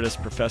 an emeritus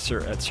professor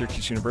at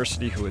Syracuse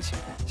University who has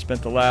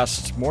spent the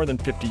last more than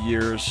 50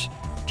 years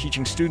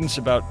teaching students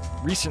about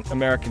recent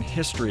American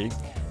history,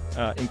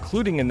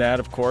 including in that,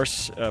 of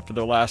course, for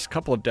the last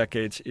couple of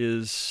decades,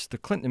 is the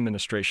Clinton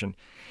administration.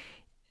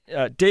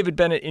 David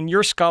Bennett, in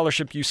your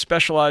scholarship, you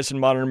specialize in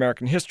modern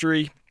American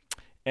history,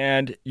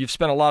 and you've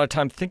spent a lot of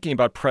time thinking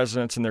about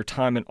presidents and their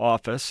time in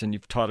office, and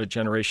you've taught a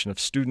generation of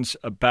students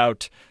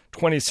about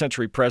 20th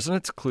century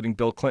presidents, including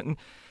Bill Clinton.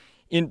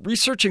 In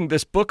researching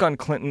this book on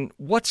Clinton,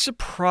 what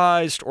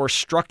surprised or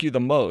struck you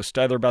the most,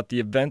 either about the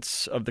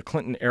events of the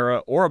Clinton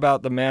era or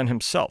about the man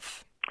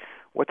himself?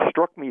 What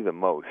struck me the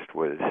most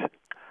was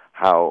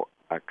how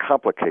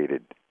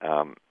complicated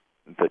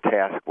the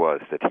task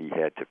was that he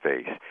had to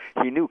face.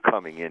 He knew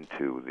coming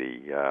into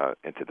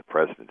the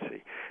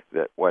presidency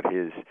that what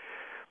his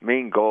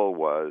main goal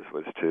was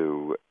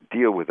to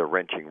deal with a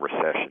wrenching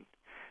recession,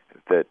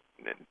 that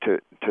to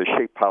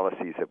shape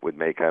policies that would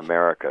make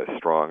America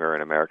stronger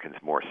and Americans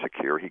more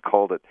secure. He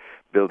called it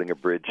building a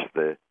bridge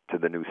to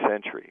the new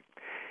century.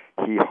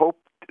 He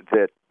hoped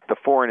that the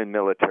foreign and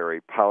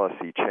military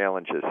policy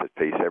challenges that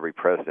face every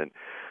president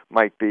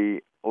might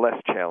be less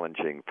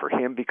challenging for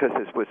him because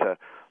this was a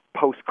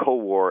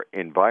post-Cold War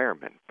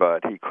environment,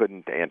 but he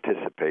couldn't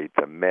anticipate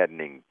the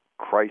maddeningly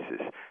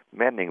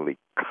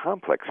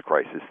complex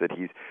crisis that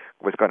he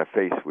was going to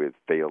face with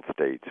failed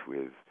states,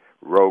 with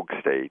rogue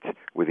states,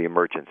 with the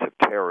emergence of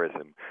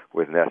terrorism,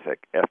 with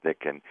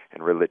ethnic and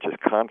religious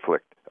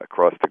conflict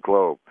across the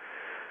globe.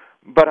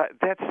 But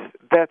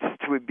that's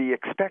to be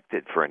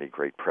expected for any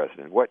great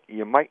president. What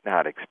you might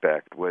not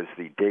expect was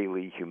the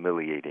daily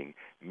humiliating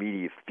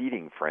media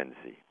feeding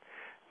frenzy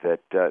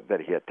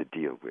that he had to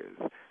deal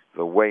with,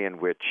 the way in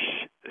which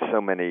so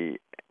many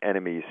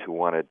enemies who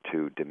wanted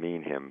to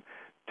demean him,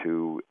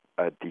 to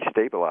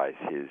destabilize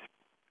his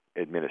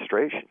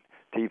administration,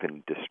 to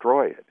even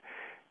destroy it,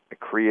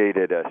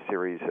 created a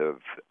series of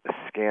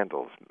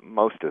scandals,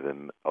 most of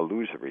them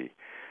illusory,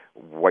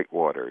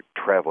 Whitewater,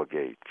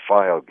 Travelgate,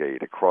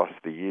 Filegate, across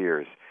the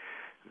years,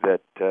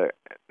 that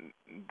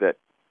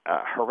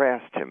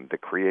harassed him, the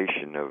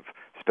creation of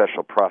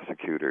special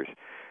prosecutors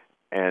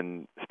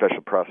and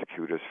special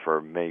prosecutors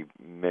for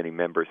many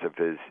members of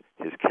his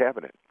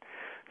cabinet.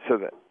 So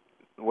that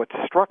what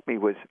struck me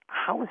was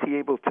how was he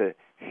able to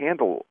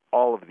handle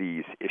all of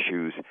these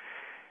issues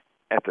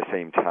at the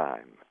same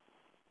time?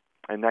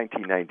 In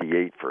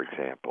 1998, for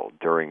example,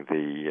 during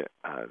the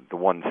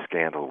one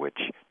scandal which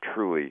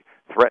truly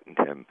threatened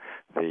him,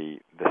 the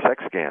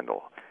sex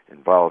scandal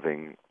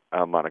involving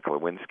Monica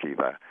Lewinsky,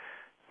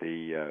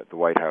 the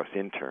White House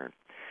intern,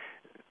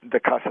 the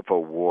Kosovo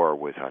War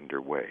was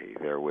underway.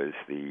 There was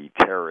the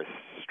terrorist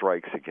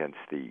strikes against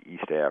the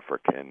East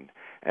African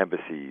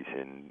embassies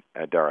in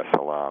Dar es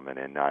Salaam and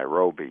in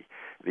Nairobi.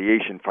 The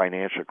Asian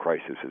financial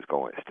crisis is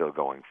still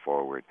going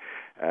forward.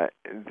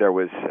 There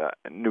was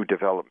new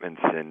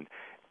developments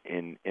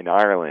in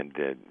Ireland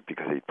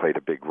because he played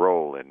a big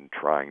role in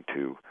trying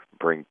to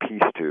bring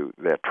peace to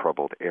that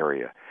troubled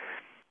area.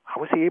 How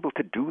was he able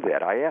to do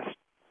that? I asked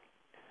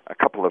a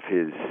couple of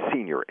his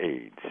senior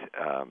aides,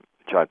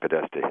 John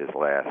Podesta, his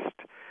last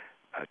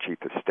chief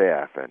of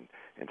staff, and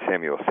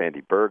Samuel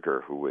Sandy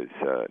Berger, who was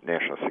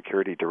National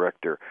Security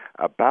Director,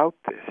 about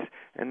this.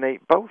 And they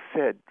both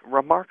said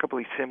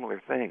remarkably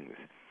similar things.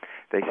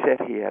 They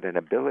said he had an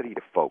ability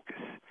to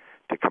focus,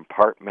 to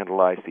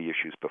compartmentalize the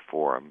issues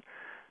before him,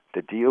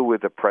 to deal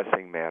with the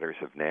pressing matters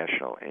of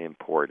national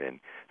import and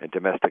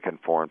domestic and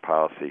foreign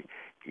policy,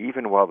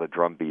 even while the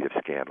drumbeat of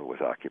scandal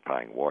was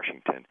occupying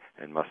Washington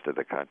and most of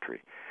the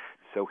country.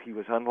 So he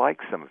was unlike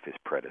some of his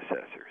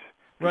predecessors.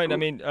 Right. I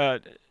mean,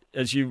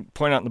 as you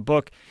point out in the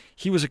book,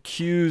 he was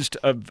accused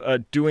of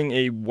doing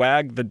a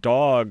wag the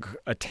dog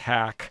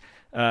attack.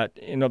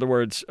 In other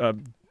words,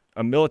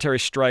 a military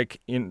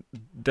strike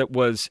that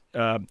was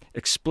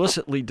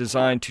explicitly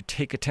designed to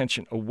take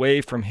attention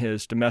away from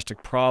his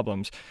domestic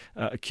problems,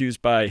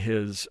 accused by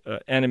his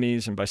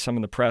enemies and by some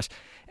in the press.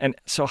 And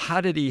so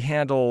how did he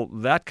handle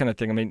that kind of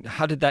thing? I mean,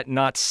 how did that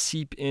not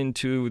seep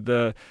into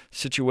the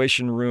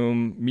Situation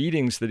Room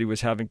meetings that he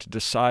was having to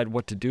decide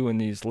what to do in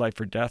these life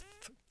or death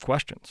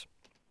questions?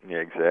 Yeah,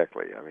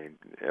 exactly. I mean,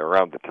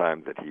 around the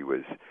time that he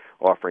was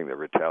offering the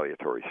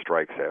retaliatory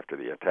strikes after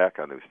the attack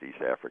on those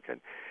East African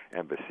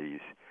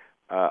embassies,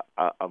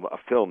 a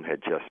film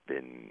had just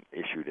been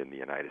issued in the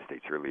United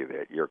States earlier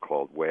that year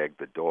called Wag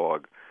the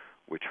Dog,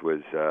 which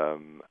was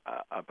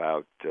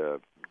about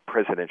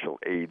presidential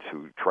aides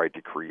who tried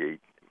to create,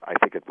 I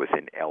think it was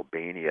in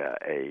Albania,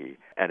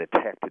 an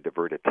attack to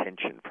divert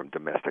attention from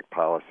domestic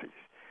policies.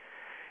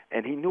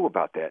 And he knew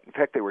about that. In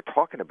fact, they were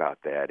talking about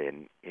that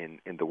in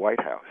the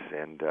White House.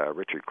 And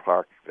Richard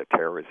Clark, the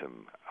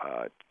terrorism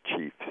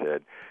chief,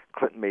 said,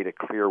 Clinton made it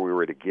clear we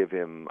were to give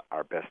him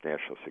our best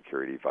national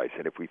security advice.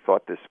 And if we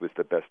thought this was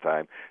the best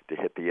time to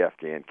hit the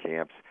Afghan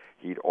camps,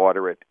 he'd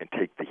order it and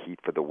take the heat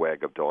for the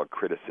wag of dog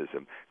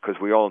criticism, because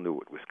we all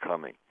knew it was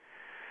coming.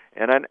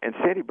 And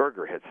Sandy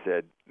Berger had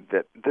said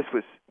that this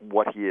was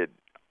what he had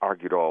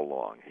argued all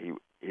along.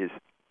 His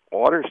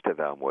orders to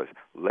them was,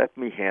 let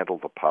me handle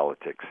the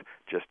politics.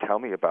 Just tell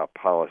me about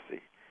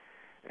policy.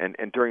 And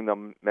during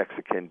the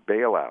Mexican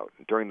bailout,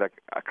 during the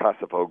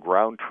Kosovo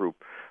ground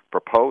troop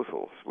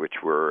proposals, which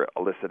were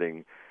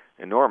eliciting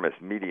enormous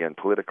media and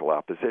political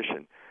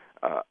opposition,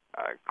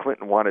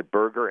 Clinton wanted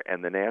Berger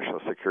and the national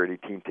security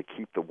team to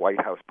keep the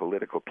White House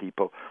political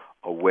people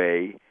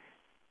away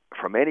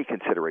from any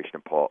consideration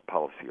of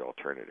policy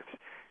alternatives.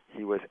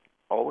 He was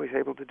always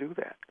able to do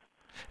that.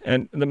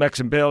 And the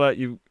Mexican bailout,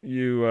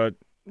 you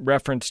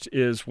referenced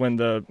is when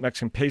the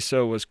Mexican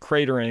peso was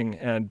cratering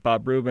and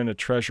Bob Rubin at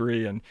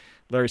Treasury and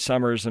Larry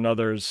Summers and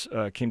others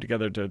came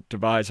together to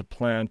devise a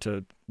plan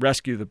to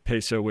rescue the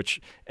peso, which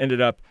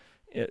ended up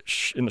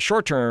in the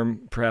short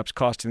term perhaps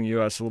costing the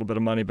U.S. a little bit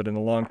of money, but in the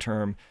long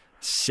term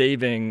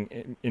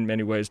saving in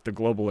many ways the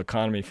global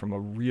economy from a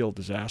real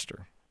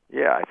disaster.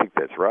 Yeah, I think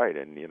that's right.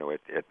 And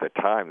at the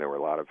time there was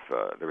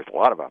a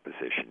lot of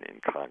opposition in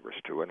Congress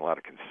to it, and a lot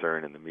of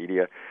concern in the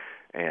media.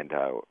 And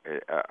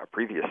a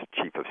previous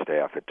chief of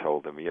staff had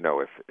told him,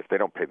 if they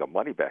don't pay the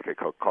money back, it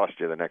could cost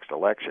you the next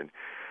election.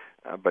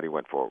 But he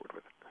went forward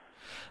with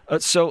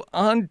it. So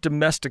on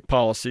domestic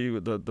policy,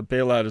 the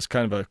bailout is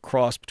kind of a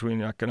cross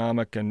between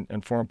economic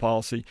and foreign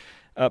policy.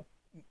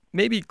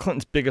 Maybe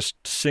Clinton's biggest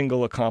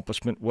single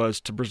accomplishment was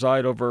to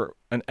preside over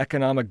an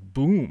economic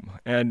boom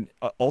and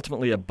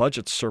ultimately a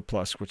budget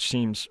surplus, which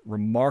seems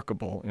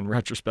remarkable in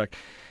retrospect.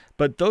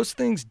 But those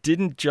things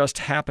didn't just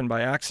happen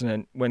by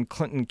accident. When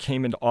Clinton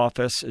came into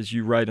office, as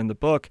you write in the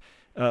book,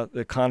 the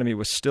economy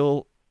was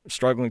still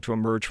struggling to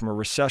emerge from a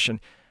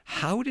recession.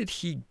 How did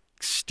he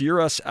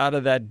steer us out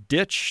of that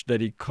ditch that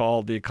he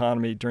called the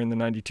economy during the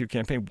 92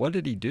 campaign? What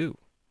did he do?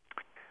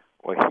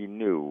 Well, he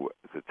knew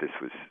that this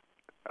was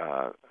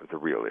the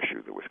real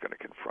issue that was going to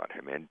confront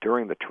him. And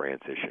during the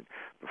transition,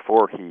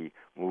 before he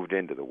moved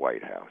into the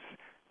White House,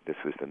 this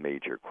was the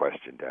major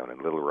question down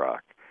in Little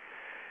Rock.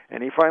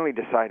 And he finally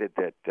decided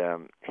that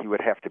he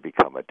would have to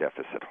become a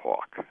deficit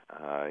hawk.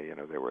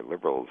 There were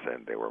liberals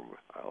and there were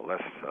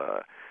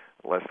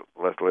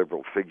less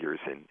liberal figures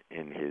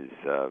in his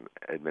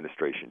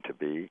administration to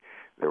be.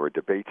 There were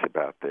debates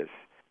about this,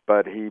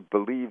 but he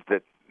believed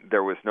that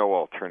there was no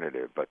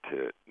alternative but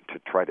to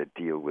try to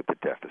deal with the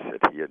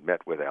deficit. He had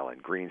met with Alan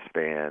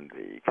Greenspan,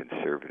 the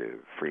conservative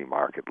free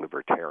market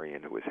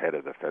libertarian who was head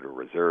of the Federal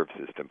Reserve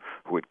System,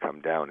 who had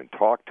come down and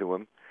talked to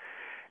him.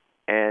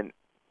 And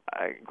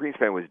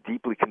Greenspan was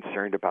deeply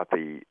concerned about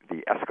the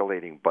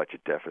escalating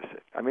budget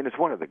deficit. I mean, it's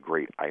one of the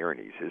great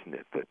ironies, isn't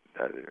it, that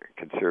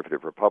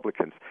conservative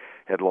Republicans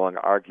had long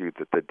argued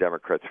that the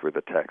Democrats were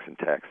the tax and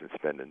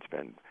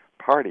spend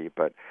party,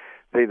 but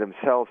they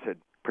themselves had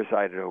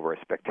presided over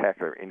a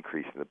spectacular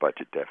increase in the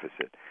budget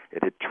deficit.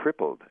 It had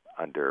tripled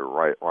under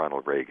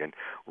Ronald Reagan,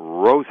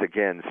 rose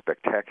again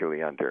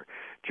spectacularly under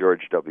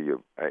George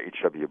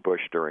H.W.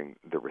 Bush during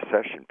the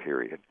recession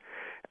period.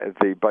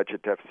 The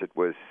budget deficit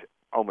was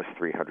almost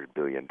 $300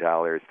 billion.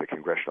 The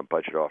Congressional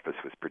Budget Office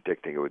was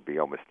predicting it would be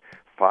almost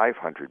 $500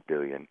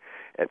 billion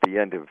at the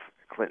end of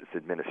Clinton's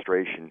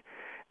administration.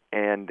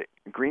 And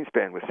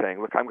Greenspan was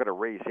saying, look, I'm going to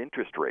raise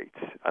interest rates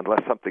unless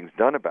something's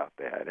done about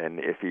that. And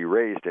if he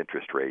raised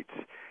interest rates,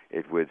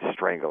 it would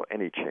strangle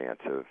any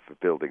chance of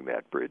building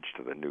that bridge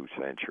to the new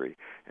century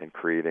and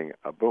creating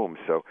a boom.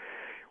 So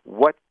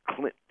what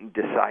Clinton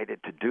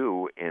decided to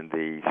do in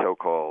the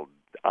so-called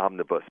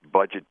omnibus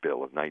budget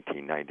bill of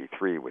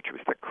 1993, which was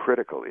the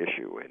critical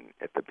issue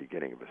at the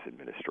beginning of his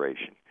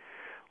administration,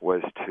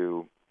 was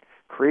to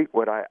create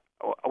what I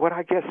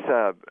guess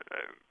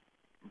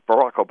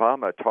Barack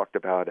Obama talked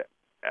about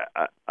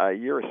a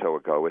year or so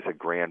ago as a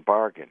grand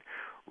bargain,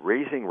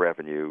 raising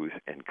revenues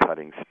and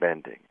cutting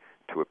spending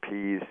to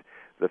appease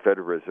the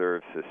Federal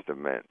Reserve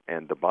System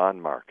and the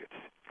bond markets.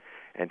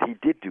 And he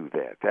did do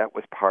that. That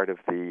was part of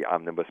the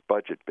omnibus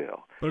budget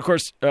bill. But of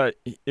course,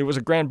 it was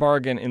a grand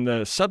bargain in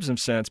the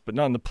substance sense, but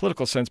not in the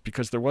political sense,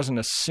 because there wasn't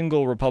a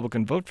single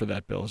Republican vote for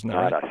that bill, isn't that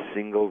right? Not a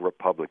single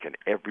Republican.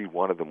 Every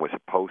one of them was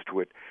opposed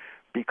to it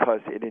because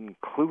it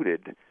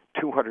included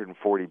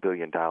 $240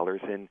 billion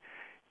in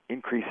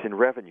increase in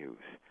revenues,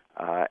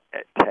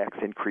 tax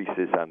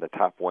increases on the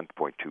top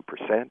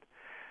 1.2%,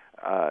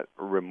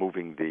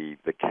 removing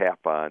the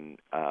cap on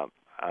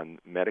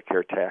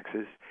Medicare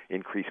taxes,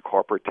 increased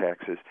corporate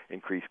taxes,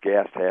 increased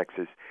gas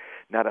taxes.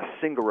 Not a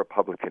single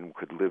Republican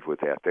could live with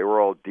that. They were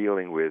all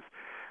dealing with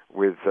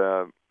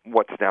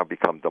what's now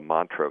become the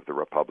mantra of the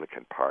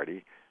Republican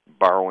Party,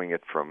 borrowing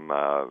it from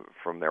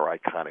their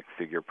iconic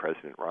figure,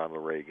 President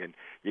Ronald Reagan.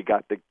 You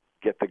got to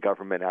get the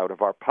government out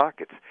of our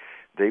pockets.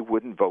 They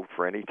wouldn't vote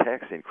for any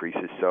tax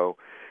increases. So,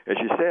 as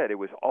you said, it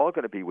was all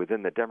going to be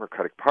within the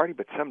Democratic Party,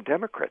 but some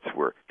Democrats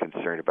were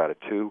concerned about it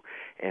too,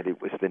 and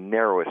it was the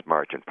narrowest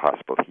margin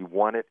possible. He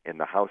won it in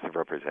the House of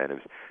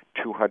Representatives,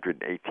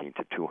 218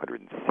 to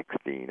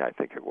 216, I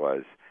think it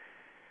was,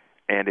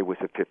 and it was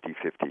a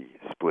 50-50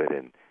 split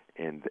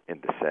in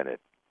the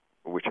Senate,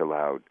 which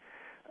allowed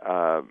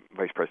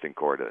Vice President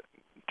Gore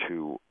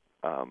to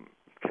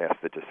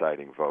cast the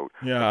deciding vote.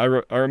 Yeah,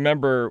 I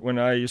remember when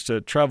I used to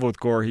travel with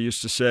Gore, he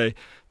used to say,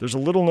 there's a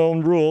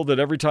little-known rule that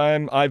every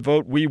time I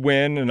vote, we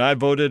win, and I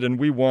voted and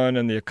we won,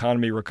 and the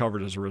economy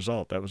recovered as a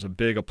result. That was a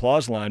big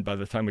applause line by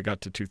the time we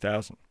got to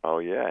 2000. Oh,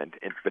 yeah,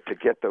 but to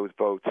get those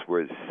votes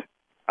was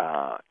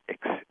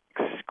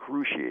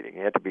excruciating. He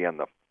had to be on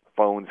the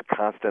phones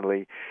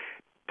constantly.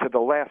 To the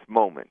last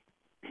moment,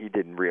 he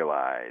didn't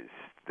realize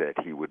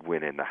that he would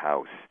win in the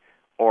House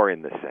or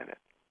in the Senate.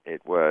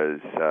 It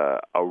was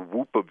a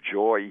whoop of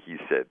joy, he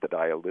said, that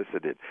I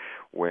elicited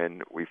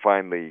when we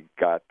finally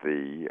got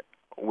the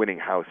winning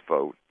House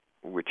vote,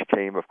 which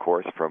came, of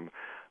course, from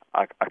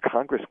a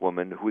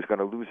congresswoman who was going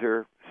to lose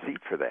her seat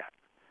for that.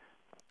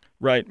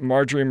 Right.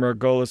 Marjorie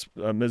Margolis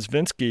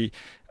Mizvinsky,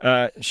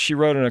 she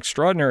wrote an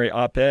extraordinary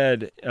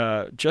op-ed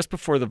just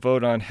before the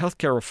vote on health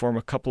care reform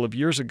a couple of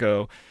years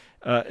ago,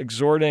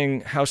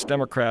 exhorting House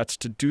Democrats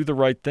to do the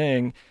right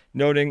thing,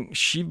 noting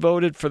she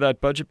voted for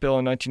that budget bill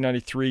in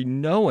 1993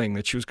 knowing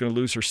that she was going to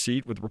lose her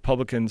seat, with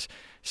Republicans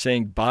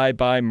saying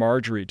bye-bye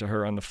Marjorie to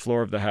her on the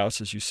floor of the House,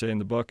 as you say in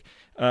the book.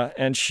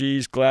 And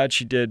she's glad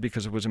she did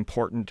because it was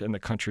important and the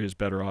country is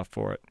better off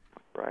for it.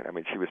 Right. I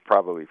mean, she was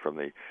probably from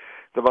the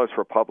most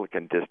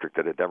Republican district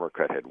that a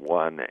Democrat had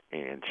won,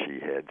 and she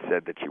had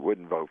said that she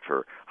wouldn't vote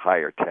for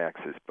higher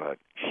taxes, but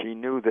she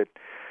knew that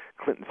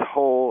Clinton's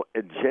whole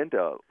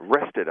agenda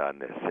rested on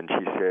this, and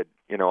she said,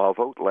 I'll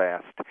vote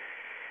last,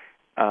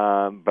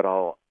 but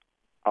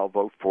I'll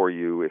vote for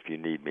you if you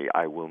need me.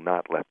 I will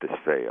not let this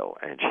fail.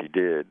 And she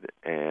did,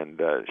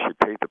 and she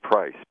paid the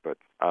price, but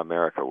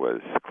America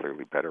was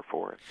clearly better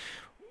for it.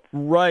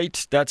 Right.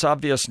 That's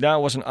obvious. Now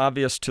it wasn't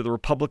obvious to the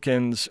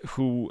Republicans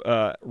who,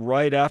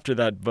 right after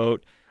that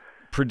vote,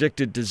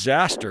 predicted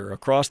disaster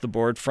across the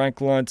board. Frank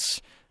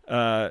Luntz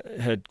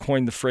had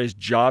coined the phrase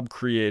job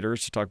creators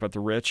to talk about the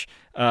rich.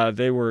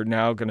 They were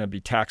now going to be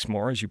taxed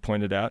more, as you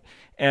pointed out.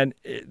 And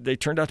they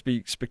turned out to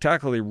be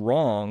spectacularly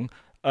wrong.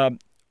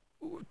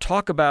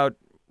 Talk about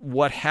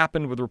what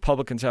happened with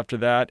Republicans after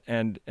that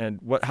and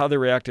how they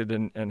reacted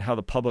and how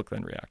the public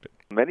then reacted.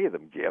 Many of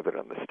them gathered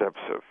on the steps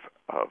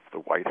of the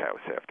White House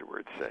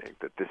afterwards, saying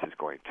that this is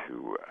going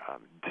to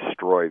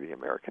destroy the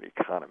American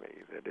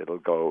economy, that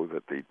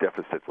the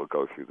deficit will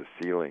go through the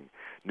ceiling.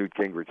 Newt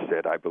Gingrich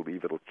said, I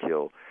believe it'll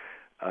kill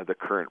the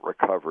current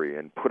recovery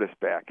and put us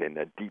back in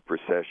a deep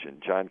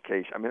recession. John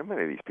Kasich,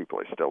 many of these people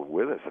are still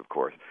with us, of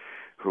course,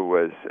 who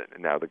was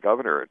now the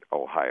governor of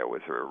Ohio,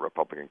 was a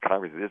Republican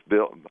Congress. This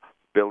bill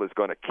is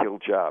going to kill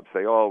jobs.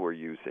 They all were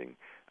using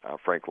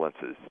Frank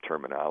Luntz's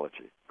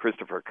terminology.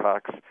 Christopher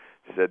Cox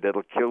said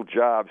that'll kill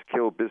jobs,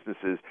 kill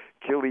businesses,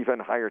 kill even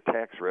higher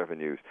tax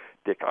revenues.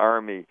 Dick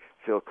Armey,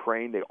 Phil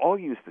Crane, they all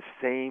used the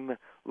same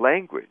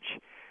language.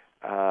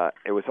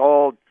 It was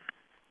all,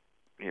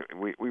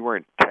 we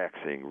weren't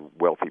taxing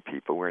wealthy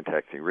people, we weren't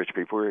taxing rich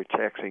people, we were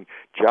taxing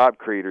job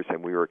creators,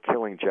 and we were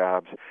killing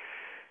jobs.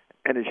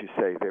 And as you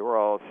say, they were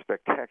all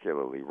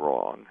spectacularly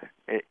wrong.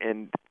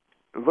 And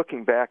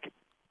looking back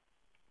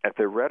at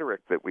the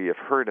rhetoric that we have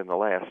heard in the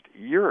last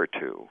year or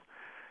two,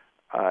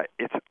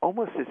 it's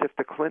almost as if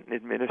the Clinton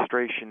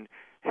administration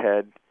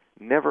had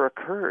never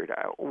occurred.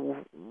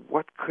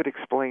 What could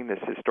explain this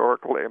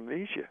historical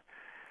amnesia?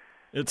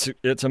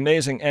 It's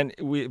amazing. And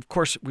we've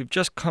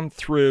just come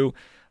through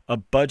a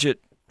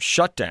budget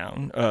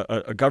shutdown,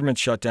 a government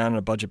shutdown and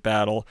a budget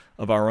battle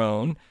of our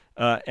own.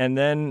 And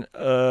then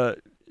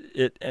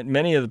and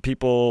many of the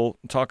people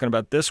talking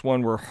about this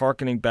one were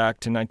hearkening back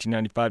to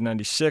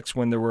 1995-96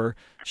 when there were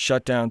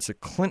shutdowns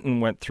that Clinton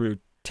went through.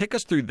 Take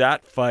us through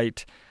that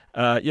fight.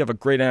 You have a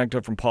great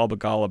anecdote from Paul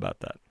Begala about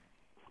that.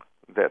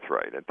 That's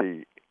right.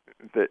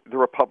 The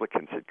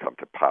Republicans had come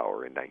to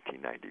power in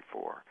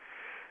 1994.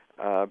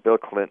 Bill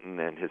Clinton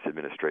and his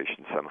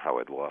administration somehow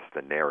had lost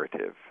the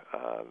narrative.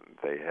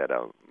 They had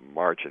a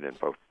margin in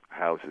both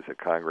houses of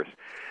Congress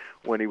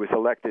when he was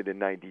elected in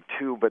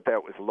 92, but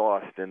that was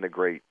lost in the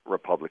great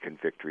Republican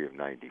victory of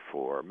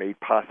 94, made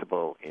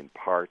possible in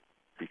part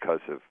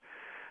because of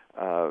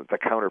the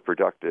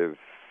counterproductive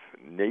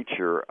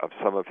nature of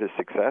some of his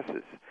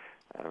successes.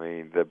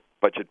 The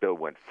budget bill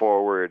went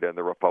forward, and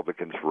the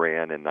Republicans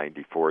ran in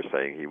 94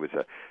 saying he was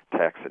a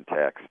tax and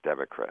tax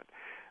Democrat.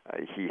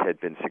 He had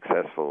been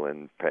successful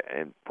in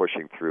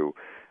pushing through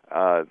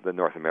the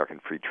North American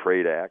Free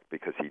Trade Act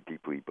because he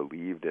deeply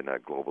believed in a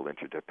global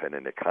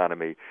interdependent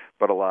economy,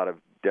 but a lot of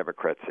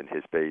Democrats in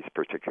his base,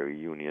 particularly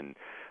union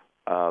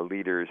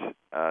leaders,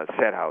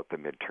 sat out the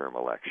midterm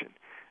election.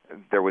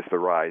 There was the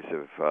rise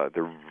of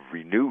the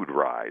renewed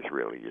rise,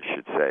 really, you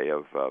should say,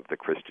 of the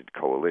Christian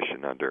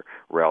Coalition under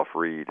Ralph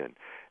Reed,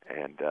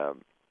 and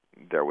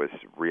there was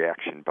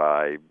reaction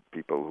by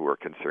people who were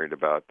concerned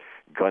about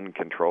gun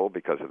control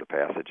because of the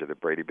passage of the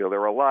Brady Bill. There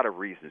were a lot of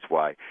reasons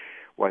why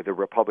the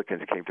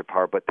Republicans came to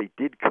power, but they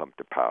did come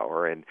to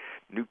power, and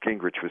Newt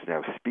Gingrich was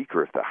now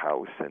Speaker of the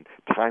House, and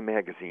Time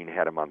magazine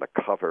had him on the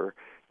cover,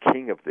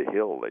 King of the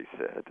Hill, they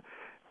said.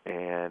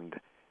 And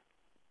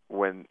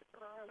when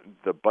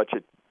the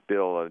budget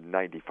bill of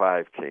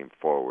 95 came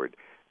forward,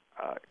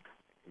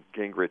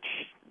 Gingrich,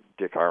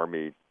 Dick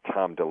Armey,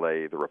 Tom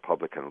DeLay, the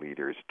Republican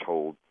leaders,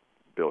 told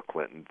Bill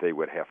Clinton they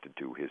would have to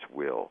do his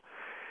will.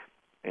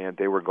 And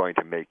they were going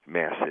to make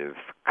massive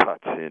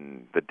cuts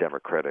in the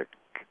Democratic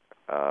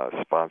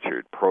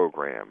sponsored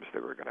programs. They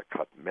were going to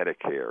cut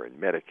Medicare and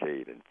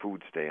Medicaid and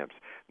food stamps,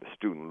 the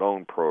student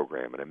loan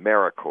program and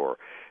AmeriCorps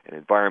and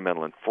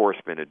environmental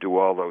enforcement, and do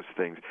all those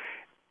things.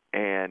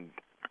 And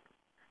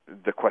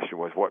the question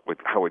was,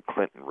 how would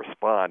Clinton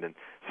respond? And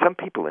some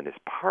people in his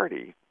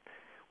party,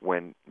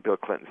 when Bill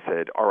Clinton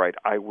said, all right,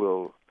 I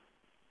will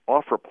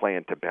offer a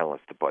plan to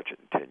balance the budget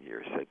in 10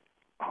 years, said,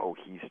 oh,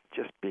 he's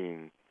just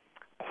being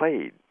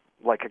played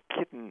like a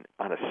kitten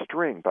on a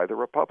string by the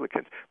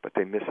Republicans. But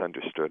they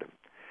misunderstood him.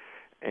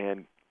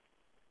 And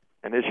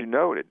as you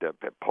noted,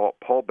 Paul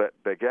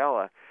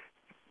Begala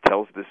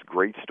tells this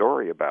great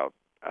story about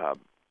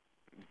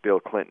Bill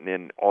Clinton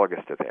in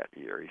August of that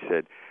year. He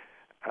said,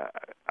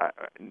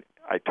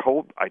 I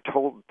told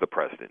the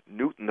president,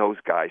 Newt and those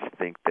guys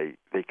think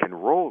they can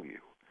roll you.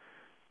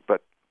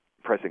 But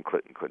President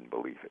Clinton couldn't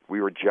believe it.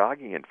 We were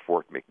jogging in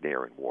Fort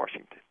McNair in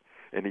Washington,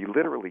 and he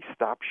literally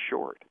stopped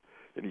short,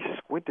 and he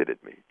squinted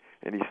at me,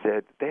 and he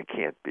said, that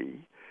can't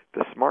be.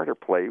 The smarter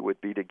play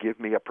would be to give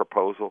me a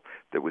proposal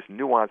that was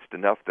nuanced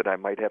enough that I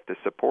might have to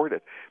support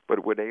it, but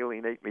it would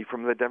alienate me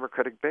from the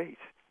Democratic base.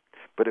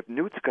 But if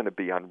Newt's going to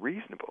be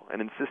unreasonable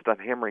and insist on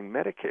hammering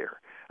Medicare,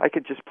 I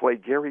can just play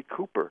Gary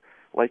Cooper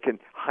like in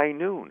High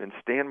Noon and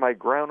stand my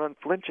ground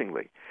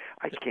unflinchingly.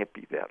 I can't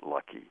be that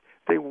lucky.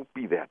 They won't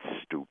be that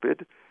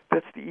stupid.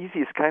 That's the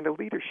easiest kind of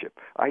leadership.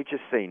 I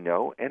just say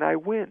no, and I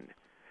win.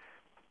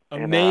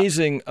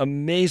 Amazing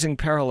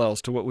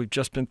parallels to what we've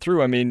just been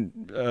through. I mean,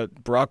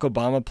 Barack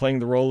Obama playing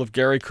the role of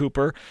Gary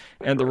Cooper,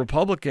 and the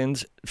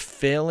Republicans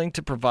failing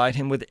to provide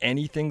him with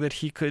anything that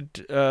he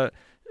could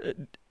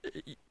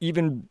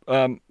even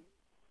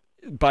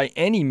by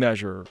any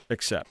measure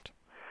accept.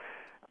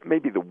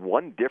 Maybe the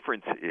one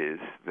difference is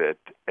that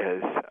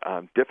as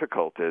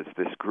difficult as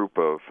this group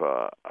of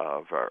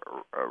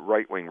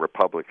right-wing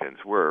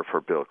Republicans were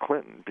for Bill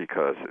Clinton,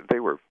 because they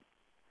were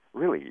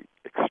really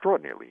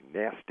extraordinarily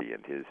nasty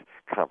in his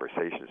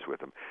conversations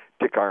with him.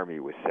 Dick Armey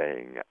was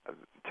saying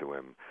to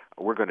him,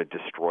 we're going to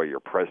destroy your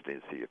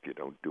presidency if you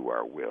don't do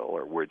our will,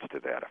 or words to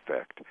that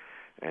effect.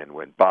 And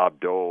when Bob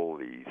Dole,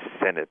 the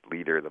Senate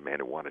leader, the man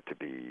who wanted to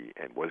be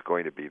and was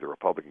going to be the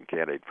Republican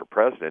candidate for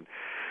president,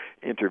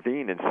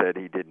 intervened and said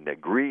he didn't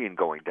agree in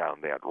going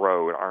down that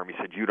road, Armey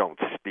said, you don't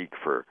speak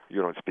for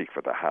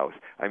the House.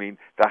 I mean,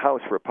 the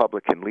House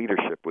Republican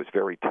leadership was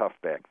very tough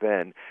back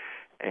then,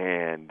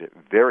 and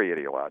very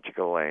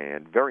ideological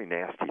and very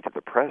nasty to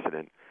the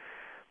president.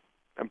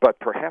 But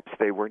perhaps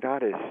they were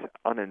not as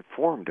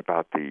uninformed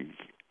about the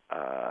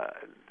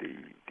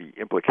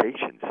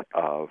implications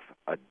of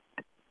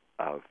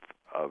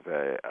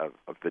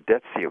the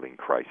debt ceiling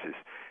crisis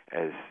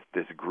as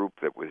this group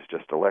that was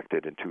just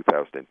elected in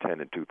 2010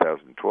 and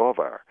 2012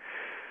 are.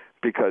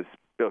 Because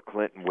Bill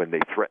Clinton, when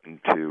they threatened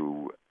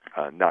to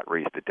not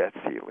raise the debt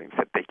ceiling,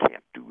 said they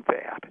can't do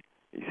that.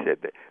 He said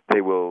that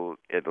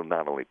it'll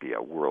not only be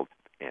a world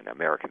and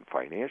American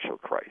financial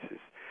crisis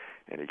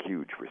and a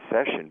huge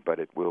recession, but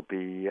it will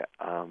be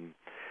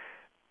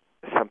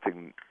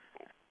something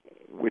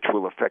which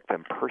will affect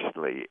them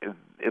personally.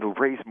 It'll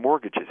raise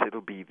mortgages.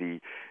 It'll be the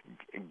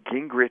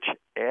Gingrich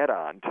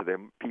add-on to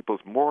them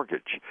people's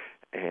mortgage,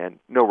 and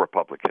no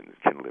Republican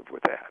can live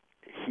with that.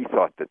 He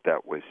thought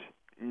that was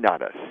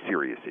not a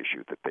serious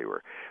issue that they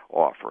were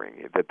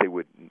offering, that they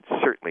would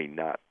certainly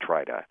not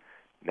try to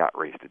not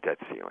raise the debt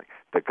ceiling.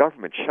 The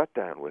government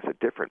shutdown was a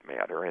different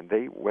matter, and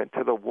they went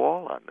to the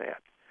wall on that.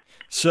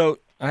 So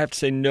I have to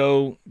say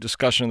no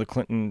discussion of the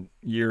Clinton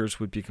years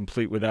would be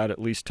complete without at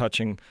least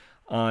touching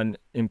on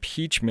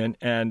impeachment,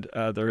 and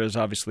there is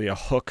obviously a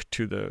hook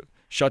to the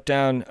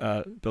shutdown.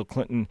 Bill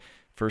Clinton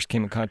first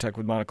came in contact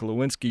with Monica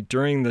Lewinsky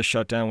during the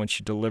shutdown when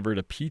she delivered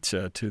a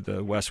pizza to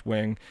the West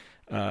Wing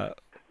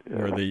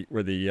where the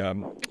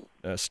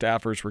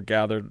staffers were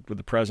gathered with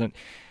the president.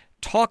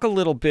 Talk a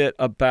little bit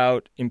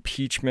about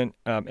impeachment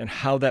and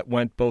how that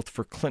went both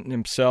for Clinton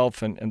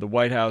himself and the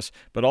White House,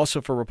 but also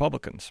for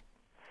Republicans.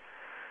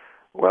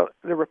 Well,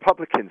 the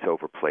Republicans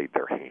overplayed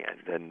their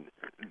hand, and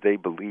they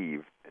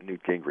believed,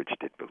 Newt Gingrich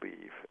did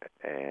believe,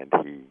 and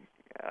he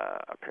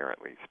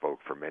apparently spoke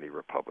for many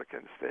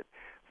Republicans, that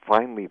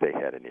finally they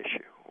had an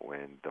issue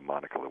when the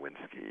Monica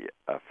Lewinsky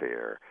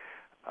affair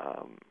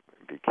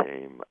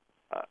became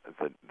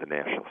the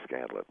national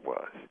scandal it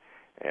was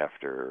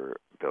after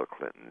Bill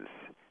Clinton's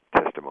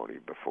testimony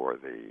before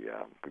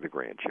the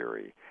grand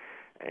jury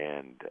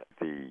and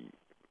the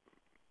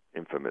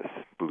infamous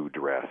blue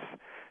dress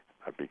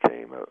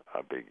became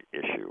a big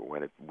issue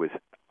when it was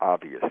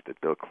obvious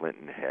that Bill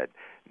Clinton had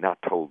not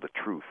told the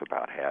truth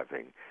about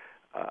having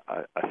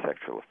a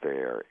sexual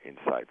affair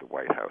inside the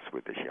White House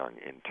with this young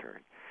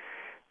intern.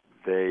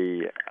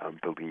 They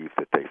believed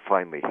that they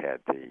finally had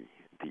the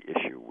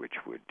issue which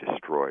would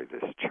destroy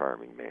this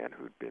charming man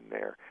who'd been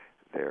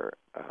their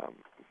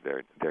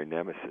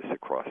nemesis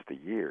across the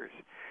years.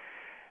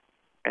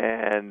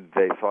 And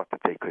they thought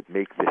that they could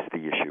make this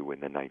the issue in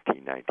the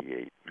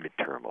 1998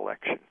 midterm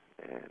election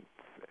and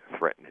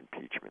threaten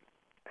impeachment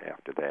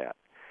after that.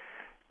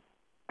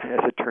 As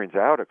it turns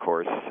out, of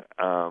course,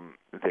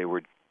 they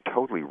were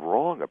totally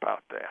wrong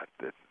about that.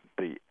 That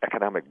the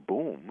economic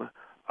boom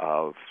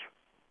of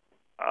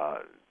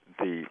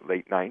the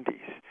late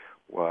 90s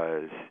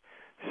was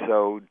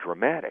so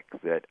dramatic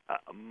that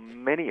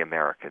many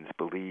Americans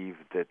believed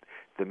that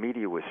the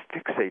media was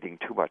fixating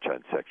too much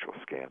on sexual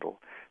scandal,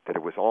 that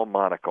it was all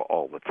Monica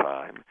all the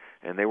time,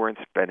 and they weren't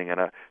spending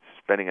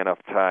enough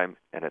time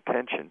and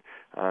attention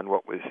on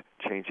what was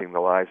changing the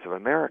lives of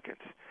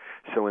Americans.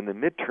 So in the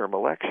midterm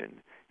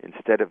election,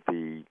 instead of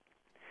the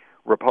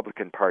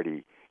Republican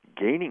Party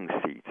gaining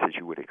seats, as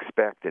you would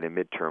expect in a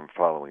midterm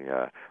following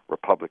a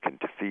Republican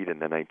defeat in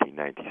the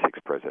 1996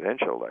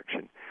 presidential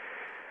election,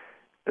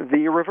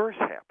 the reverse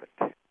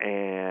happened.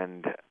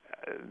 And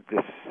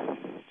this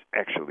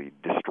actually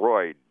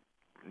destroyed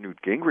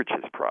Newt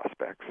Gingrich's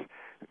prospects.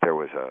 There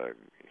was a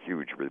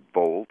huge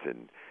revolt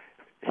in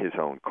his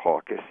own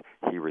caucus.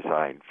 He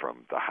resigned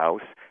from the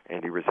House,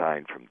 and he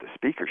resigned from the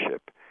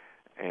speakership,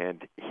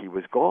 and he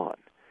was gone.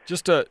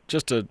 Just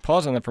to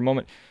pause on that for a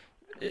moment,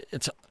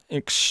 it's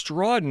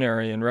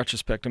extraordinary in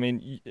retrospect. I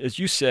mean, as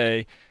you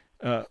say,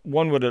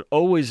 one would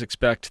always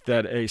expect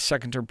that a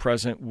second-term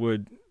president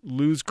would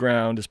lose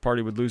ground, his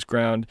party would lose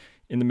ground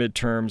in the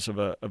midterms of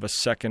a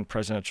second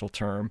presidential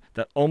term.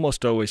 That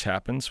almost always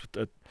happens.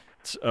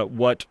 It's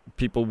what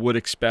people would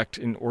expect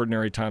in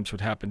ordinary times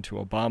would happen to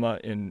Obama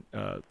in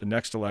the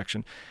next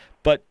election.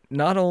 But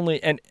not only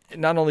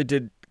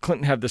did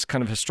Clinton have this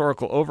kind of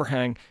historical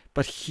overhang,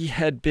 but he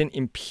had been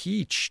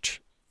impeached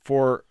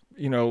for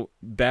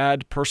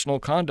bad personal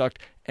conduct,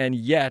 and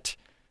yet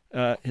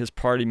his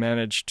party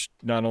managed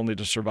not only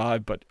to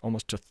survive but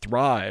almost to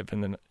thrive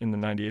in the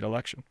 98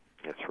 election.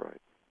 That's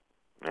right.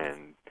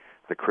 And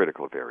the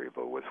critical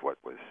variable was what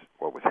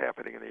was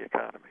happening in the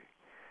economy.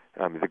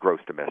 I mean, the gross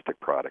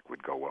domestic product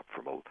would go up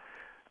from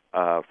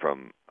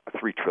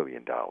 $3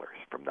 trillion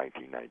from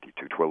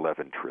 1992 to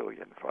 $11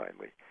 trillion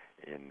finally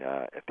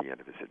at the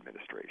end of his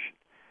administration.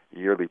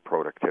 Yearly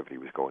productivity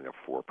was going up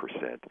 4%.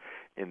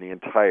 In the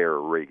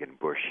entire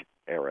Reagan-Bush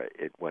era,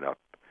 it went up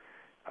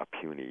a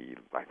puny,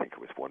 I think it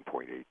was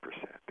 1.8%.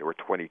 There were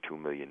 22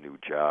 million new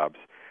jobs.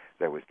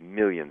 That was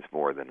millions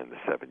more than in the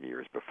 7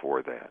 years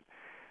before that.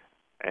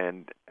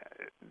 And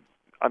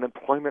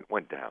unemployment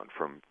went down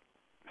from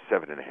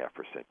 7.5%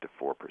 to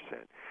 4%.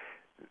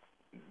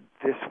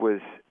 This was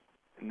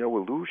no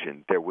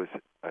illusion. There was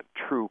a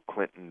true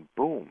Clinton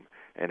boom,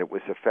 and it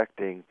was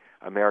affecting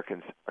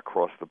Americans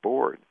across the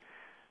board.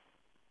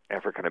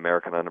 African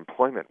American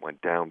unemployment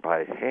went down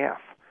by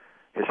half.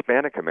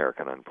 Hispanic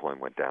American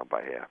unemployment went down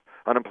by half.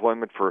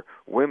 Unemployment for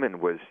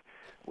women was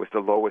the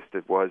lowest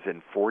it was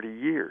in 40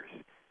 years.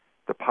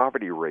 The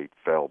poverty rate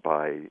fell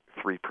by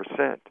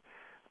 3%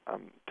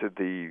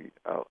 to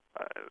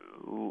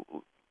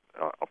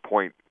a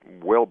point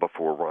well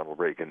before Ronald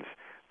Reagan's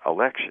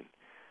election.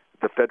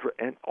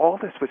 And all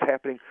this was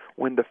happening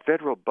when the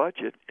federal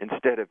budget,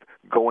 instead of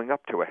going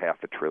up to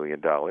 $500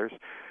 billion,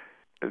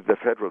 the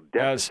federal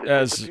deficit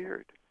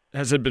disappeared.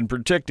 As had been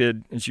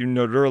predicted, as you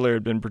noted earlier,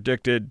 had been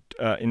predicted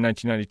in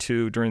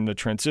 1992 during the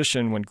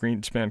transition when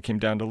Greenspan came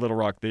down to Little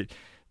Rock. The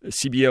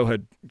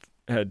CBO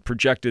had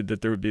projected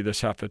that there would be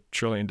this $500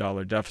 billion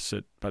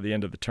deficit by the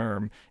end of the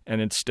term,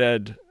 and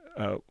instead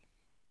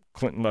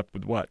Clinton left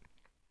with what?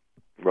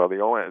 Well,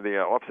 the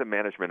Office of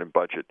Management and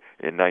Budget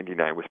in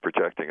 '99 was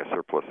projecting a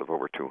surplus of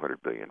over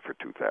 $200 billion for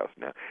 2000.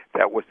 Now,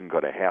 that wasn't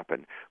going to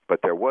happen,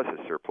 but there was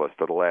a surplus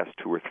for the last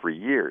 2 or 3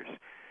 years.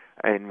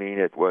 I mean,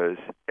 it was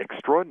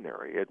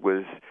extraordinary. It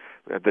was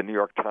the New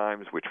York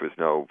Times, which was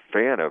no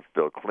fan of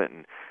Bill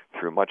Clinton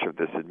through much of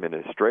this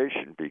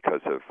administration because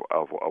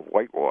of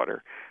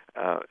Whitewater,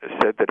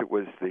 said that it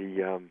was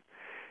the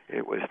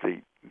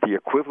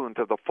equivalent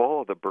of the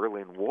fall of the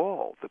Berlin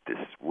Wall that this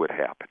would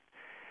happen.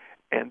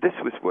 And this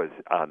was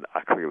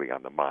clearly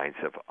on the minds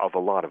of a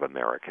lot of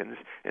Americans,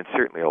 and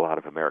certainly a lot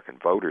of American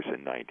voters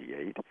in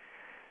 '98.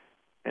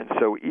 And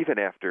so even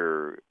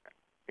after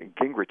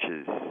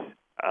Gingrich's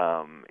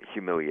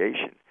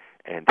humiliation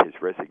and his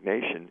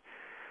resignation,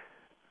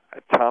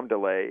 Tom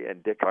DeLay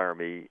and Dick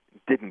Armey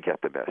didn't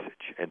get the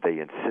message, and they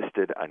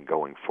insisted on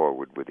going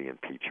forward with the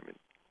impeachment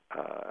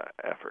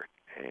effort.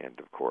 And,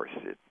 of course,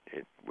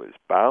 it was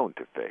bound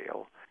to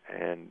fail,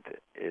 and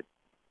it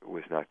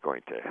was not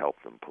going to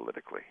help them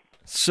politically.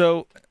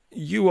 So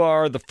you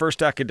are the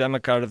first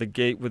academic out of the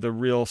gate with a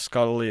real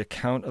scholarly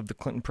account of the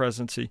Clinton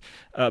presidency,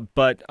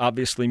 but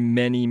obviously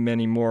many,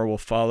 many more will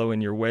follow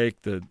in your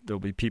wake. There'll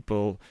be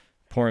people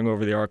poring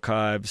over the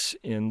archives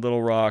in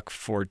Little Rock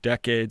for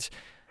decades.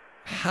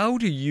 How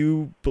do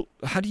you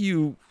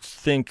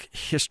think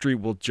history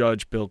will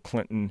judge Bill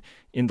Clinton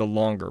in the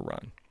longer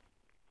run?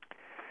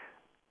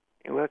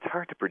 Well, it's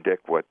hard to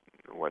predict what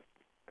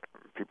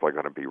people are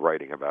going to be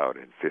writing about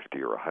in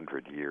 50 or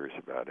 100 years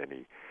about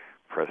any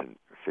present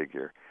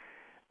figure.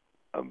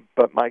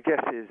 But my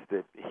guess is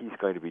that he's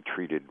going to be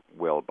treated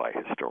well by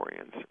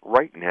historians.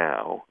 Right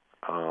now,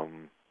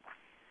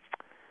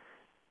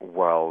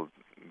 while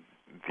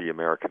the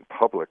American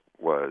public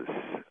was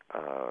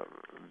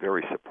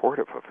very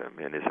supportive of him,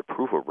 and his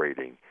approval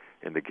rating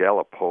in the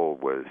Gallup poll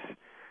was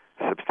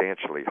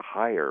substantially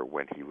higher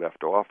when he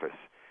left office,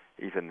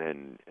 even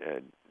than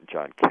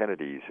John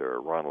Kennedy's or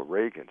Ronald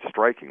Reagan,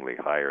 strikingly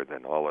higher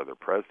than all other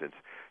presidents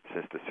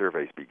since the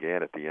surveys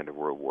began at the end of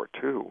World War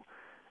II,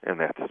 and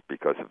that's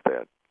because of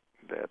that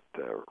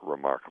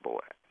remarkable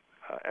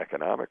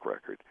economic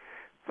record.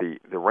 The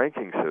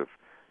rankings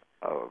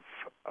of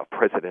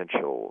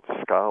presidential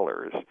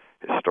scholars,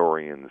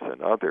 historians,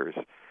 and others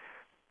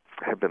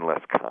have been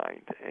less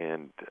kind,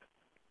 and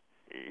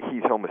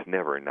he's almost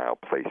never now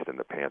placed in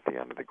the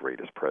pantheon of the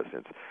greatest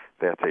presidents.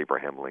 That's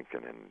Abraham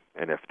Lincoln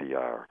and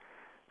FDR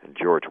and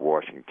George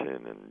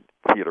Washington and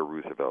Theodore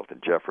Roosevelt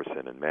and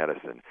Jefferson and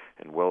Madison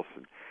and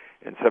Wilson.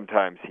 And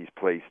sometimes he's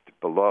placed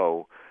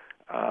below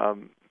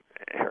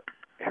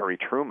Harry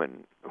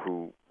Truman,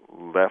 who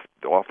left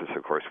office,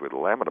 of course, with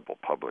lamentable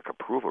public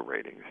approval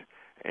ratings,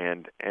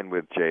 and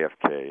with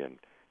JFK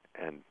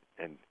and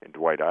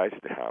Dwight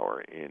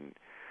Eisenhower in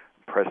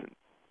present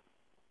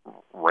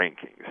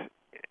rankings.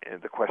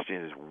 And the question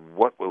is,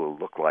 what will it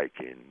look like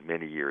in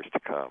many years to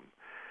come?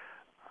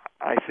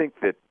 I think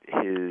that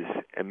his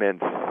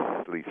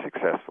immensely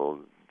successful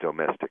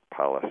domestic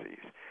policies,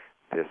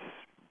 this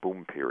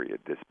boom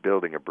period, this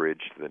building a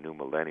bridge to the new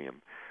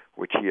millennium,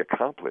 which he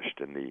accomplished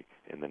in the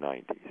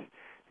 90s,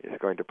 is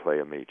going to play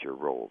a major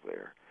role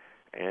there.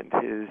 And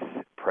his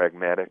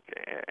pragmatic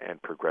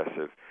and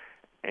progressive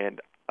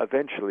and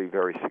eventually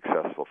very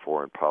successful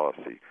foreign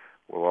policy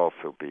will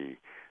also be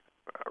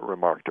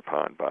remarked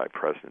upon by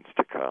presidents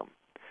to come.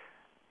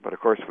 But of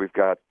course, we've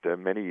got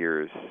many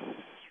years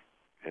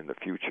in the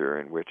future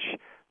in which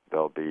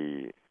there'll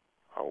be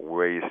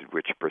ways in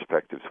which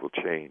perspectives will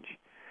change.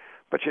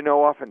 But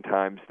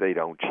oftentimes they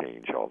don't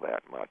change all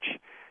that much.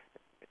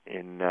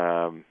 In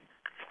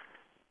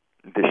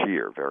this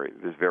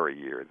very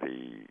year,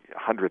 the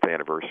 100th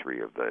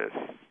anniversary of the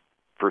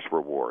First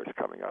World War is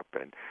coming up,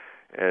 and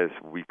as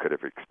we could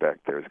have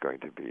expected, there's going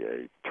to be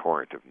a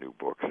torrent of new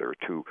books. There are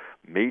two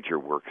major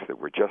works that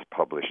were just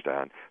published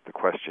on the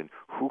question,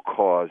 who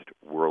caused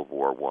World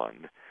War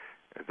I?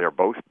 They're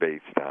both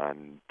based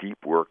on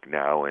deep work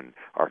now and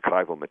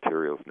archival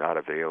materials not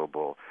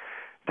available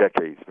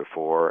decades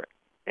before,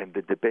 and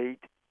the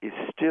debate is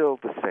still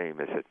the same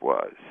as it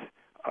was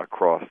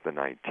across the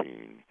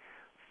 1950s,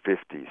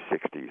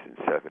 60s, and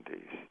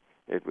 70s.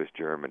 It was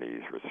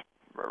Germany's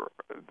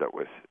that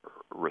was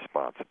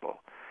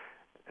responsible.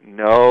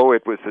 No,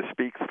 it was the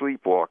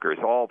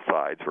sleepwalkers. All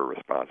sides were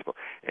responsible.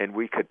 And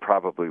we could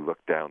probably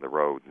look down the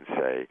road and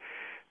say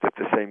that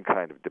the same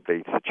kind of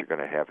debates that you're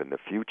going to have in the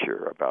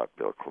future about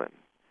Bill Clinton,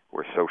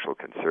 where social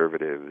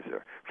conservatives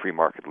or free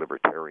market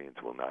libertarians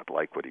will not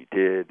like what he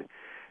did,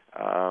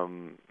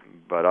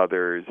 but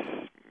others,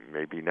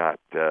 maybe not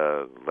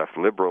left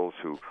liberals,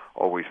 who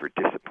always were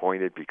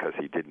disappointed because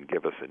he didn't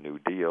give us a New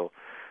Deal,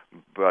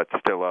 but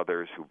still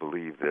others who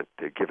believe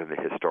that given the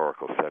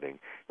historical setting,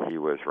 he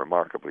was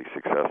remarkably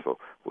successful,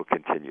 will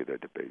continue their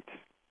debates.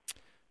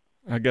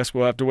 I guess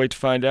we'll have to wait to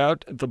find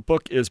out. The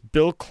book is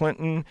Bill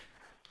Clinton,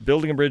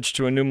 Building a Bridge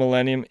to a New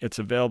Millennium. It's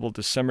available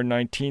December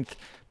 19th.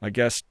 My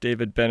guest,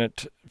 David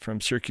Bennett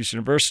from Syracuse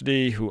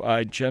University, who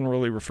I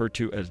generally refer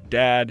to as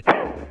Dad.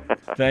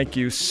 Thank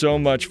you so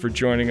much for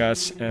joining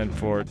us and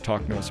for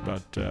talking to us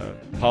about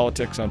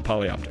politics on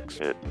Polyoptics.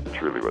 It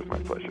truly was my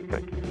pleasure.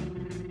 Thank you.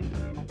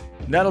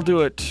 And that'll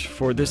do it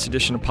for this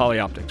edition of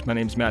Polyoptics. My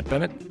name's Matt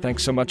Bennett.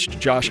 Thanks so much to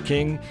Josh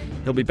King.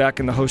 He'll be back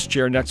in the host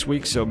chair next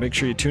week, so make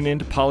sure you tune in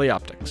to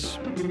Polyoptics.